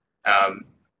valuable.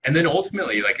 And then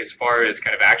ultimately, like as far as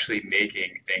kind of actually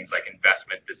making things like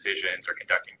investment decisions or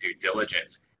conducting due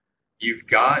diligence, you've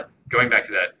got, going back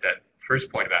to that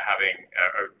first point about having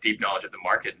a deep knowledge of the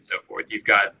market and so forth, you've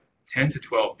got 10 to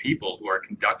 12 people who are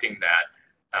conducting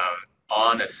that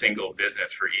on a single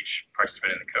business for each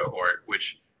participant in the cohort,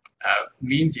 which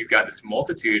means you've got this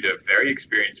multitude of very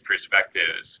experienced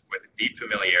perspectives with a deep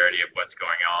familiarity of what's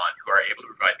going on, who are able to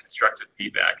provide constructive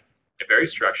feedback in a very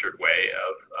structured way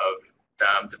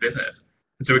of the business.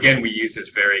 And so again, we use this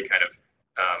very kind of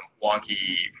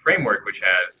wonky framework, which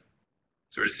has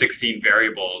sort of 16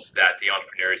 variables that the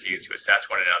entrepreneurs use to assess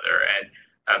one another.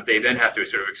 And they then have to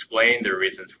sort of explain their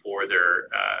reasons for their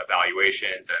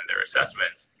evaluations and their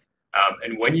assessments.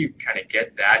 And when you kind of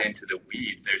get that into the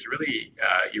weeds, there's really,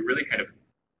 you're really kind of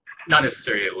not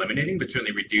necessarily eliminating, but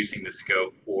certainly reducing the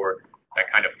scope for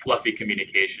that kind of fluffy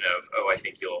communication of, oh, I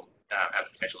think you'll have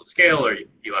the potential to scale, or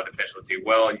you'll have the potential to do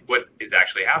well. And what is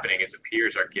actually happening is the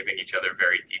peers are giving each other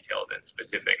very detailed and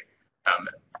specific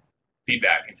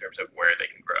feedback in terms of where they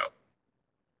can grow.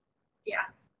 Yeah.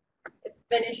 It's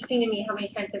been interesting to me how many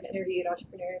times I've interviewed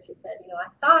entrepreneurs who said,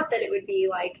 I thought that it would be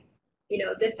like,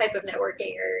 this type of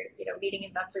networking or, meeting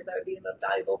investors that would be the most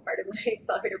valuable part of my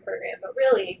accelerator program. But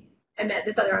really, I met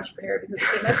this other entrepreneur who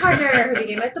became my partner, who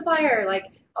became my supplier, like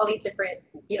all these different,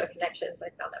 connections. I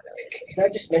found that really interesting. Can I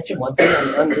just mention one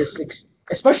thing on this,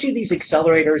 especially these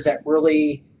accelerators that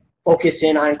really focus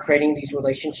in on creating these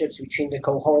relationships between the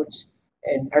cohorts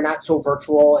and are not so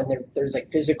virtual, and there's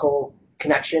like physical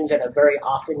connections at a very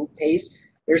often pace.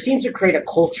 There seems to create a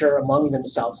culture among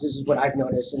themselves. This is what I've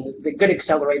noticed, and the good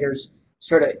accelerators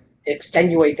sort of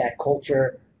extenuate that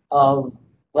culture of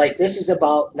like, this is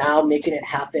about now making it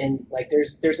happen. Like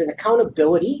there's an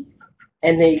accountability,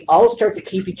 and they all start to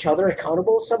keep each other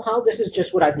accountable somehow. This is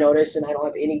just what I've noticed, and I don't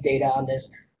have any data on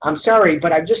this. I'm sorry,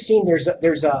 but I've just seen there's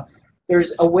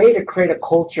a way to create a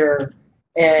culture,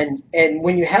 and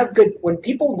when you have when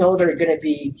people know they're going to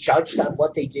be judged on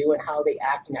what they do and how they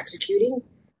act in executing,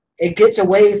 it gets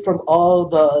away from all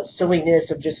the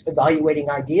silliness of just evaluating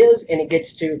ideas, and it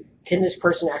gets to, can this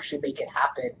person actually make it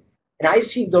happen? And I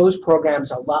see those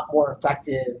programs a lot more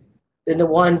effective than the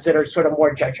ones that are sort of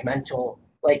more judgmental,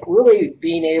 like really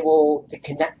being able to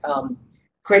connect,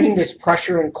 creating this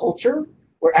pressure and culture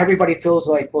where everybody feels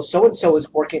like, well, so-and-so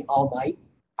is working all night,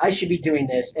 I should be doing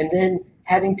this. And then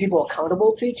having people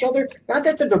accountable to each other, not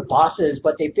that they're their bosses,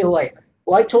 but they feel like,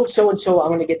 well, I told so-and-so I'm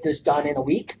going to get this done in a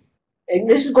week. And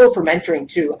this is goal for mentoring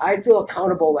too. I feel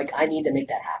accountable, like I need to make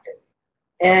that happen.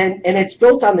 And it's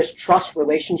built on this trust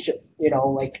relationship,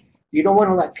 like you don't want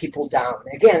to let people down.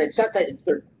 Again, it's not that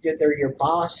they're your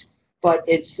boss, but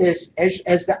it's this, as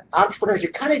the entrepreneurs, you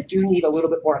kind of do need a little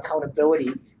bit more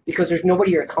accountability because there's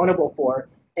nobody you're accountable for.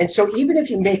 And so even if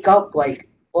you make up like,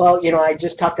 well, I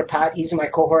just talked to Pat, he's in my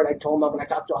cohort, I told him I'm going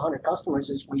to talk to 100 customers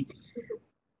this week.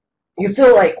 You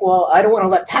feel like, well, I don't want to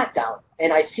let Pat down.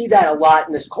 And I see that a lot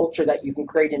in this culture that you can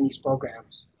create in these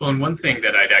programs. Well, and one thing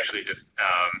that I'd actually just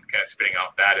kind of spinning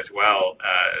off that as well,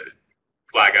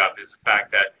 flag up is the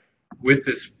fact that with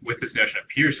this notion of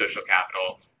peer social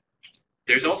capital,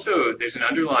 there's an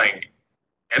underlying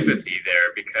empathy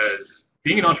there, because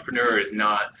being an entrepreneur is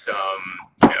not some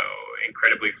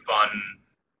incredibly fun,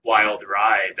 wild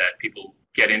ride that people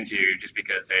get into just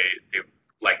because they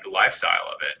like the lifestyle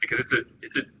of it, because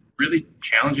it's a really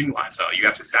challenging lifestyle. You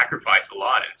have to sacrifice a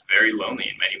lot, and it's very lonely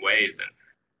in many ways. And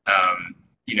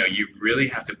you really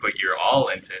have to put your all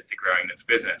into growing this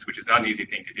business, which is not an easy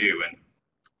thing to do. And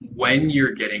when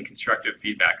you're getting constructive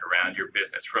feedback around your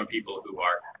business from people who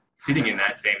are sitting in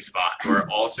that same spot, who are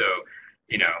also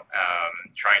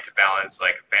trying to balance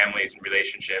like families and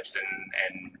relationships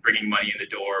and bringing money in the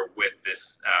door with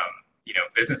this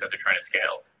business that they're trying to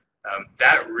scale,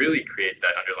 that really creates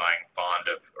that underlying bond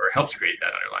or helps create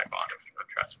that underlying bond of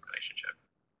trust and relationship.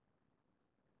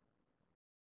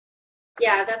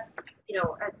 Yeah, that's,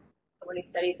 as someone who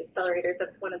studies accelerators,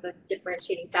 that's one of the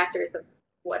differentiating factors of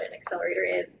what an accelerator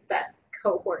is, that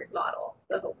cohort model,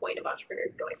 the whole point of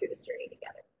entrepreneurs going through this journey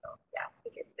together. So yeah, I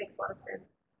think it makes a lot of sense.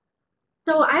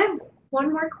 So I have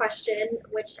one more question,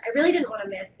 which I really didn't want to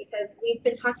miss, because we've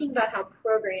been talking about how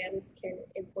programs can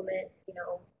implement,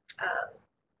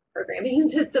 programming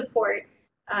to support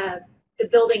the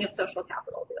building of social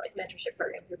capital, like mentorship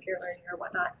programs or peer learning or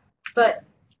whatnot. But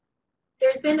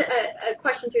there's been a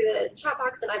question through the chat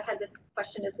box, and I've had this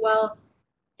question as well,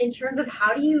 in terms of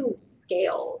how do you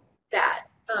scale that,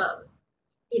 how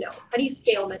do you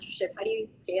scale mentorship? How do you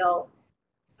scale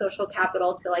social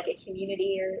capital to like a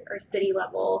community or city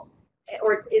level,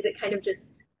 or is it kind of just,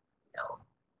 you know,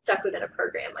 stuck within a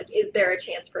program? Like, is there a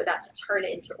chance for that to turn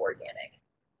into organic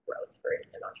growth for an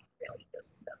entrepreneurial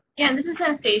ecosystem? Yeah, and this is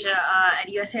Anastasia at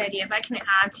USAID. If I can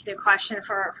add to the question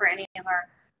for any of our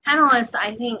panelists,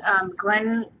 I think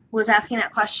Glenn was asking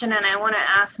that question, and I want to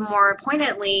ask more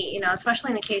pointedly, you know,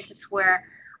 especially in the cases where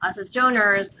us as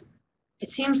donors, it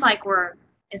seems like we're,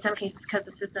 in some cases, because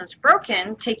the system's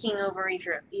broken, taking over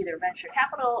either venture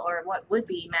capital or what would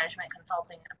be management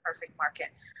consulting in a perfect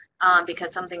market,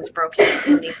 because something's broken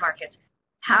in these markets.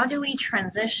 How do we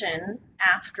transition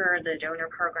after the donor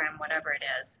program, whatever it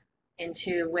is,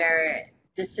 into where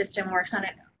the system works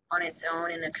on its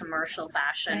own in a commercial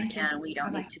fashion, and we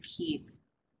don't need to keep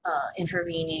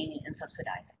intervening and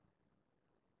subsidizing?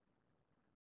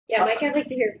 Yeah, Mike, I'd like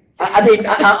to hear. I mean,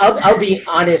 I'll be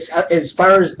honest. As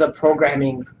far as the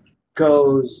programming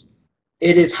goes,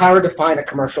 it is hard to find a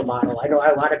commercial model. I know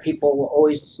a lot of people will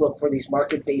always look for these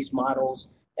market-based models,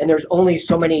 and there's only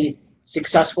so many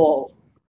successful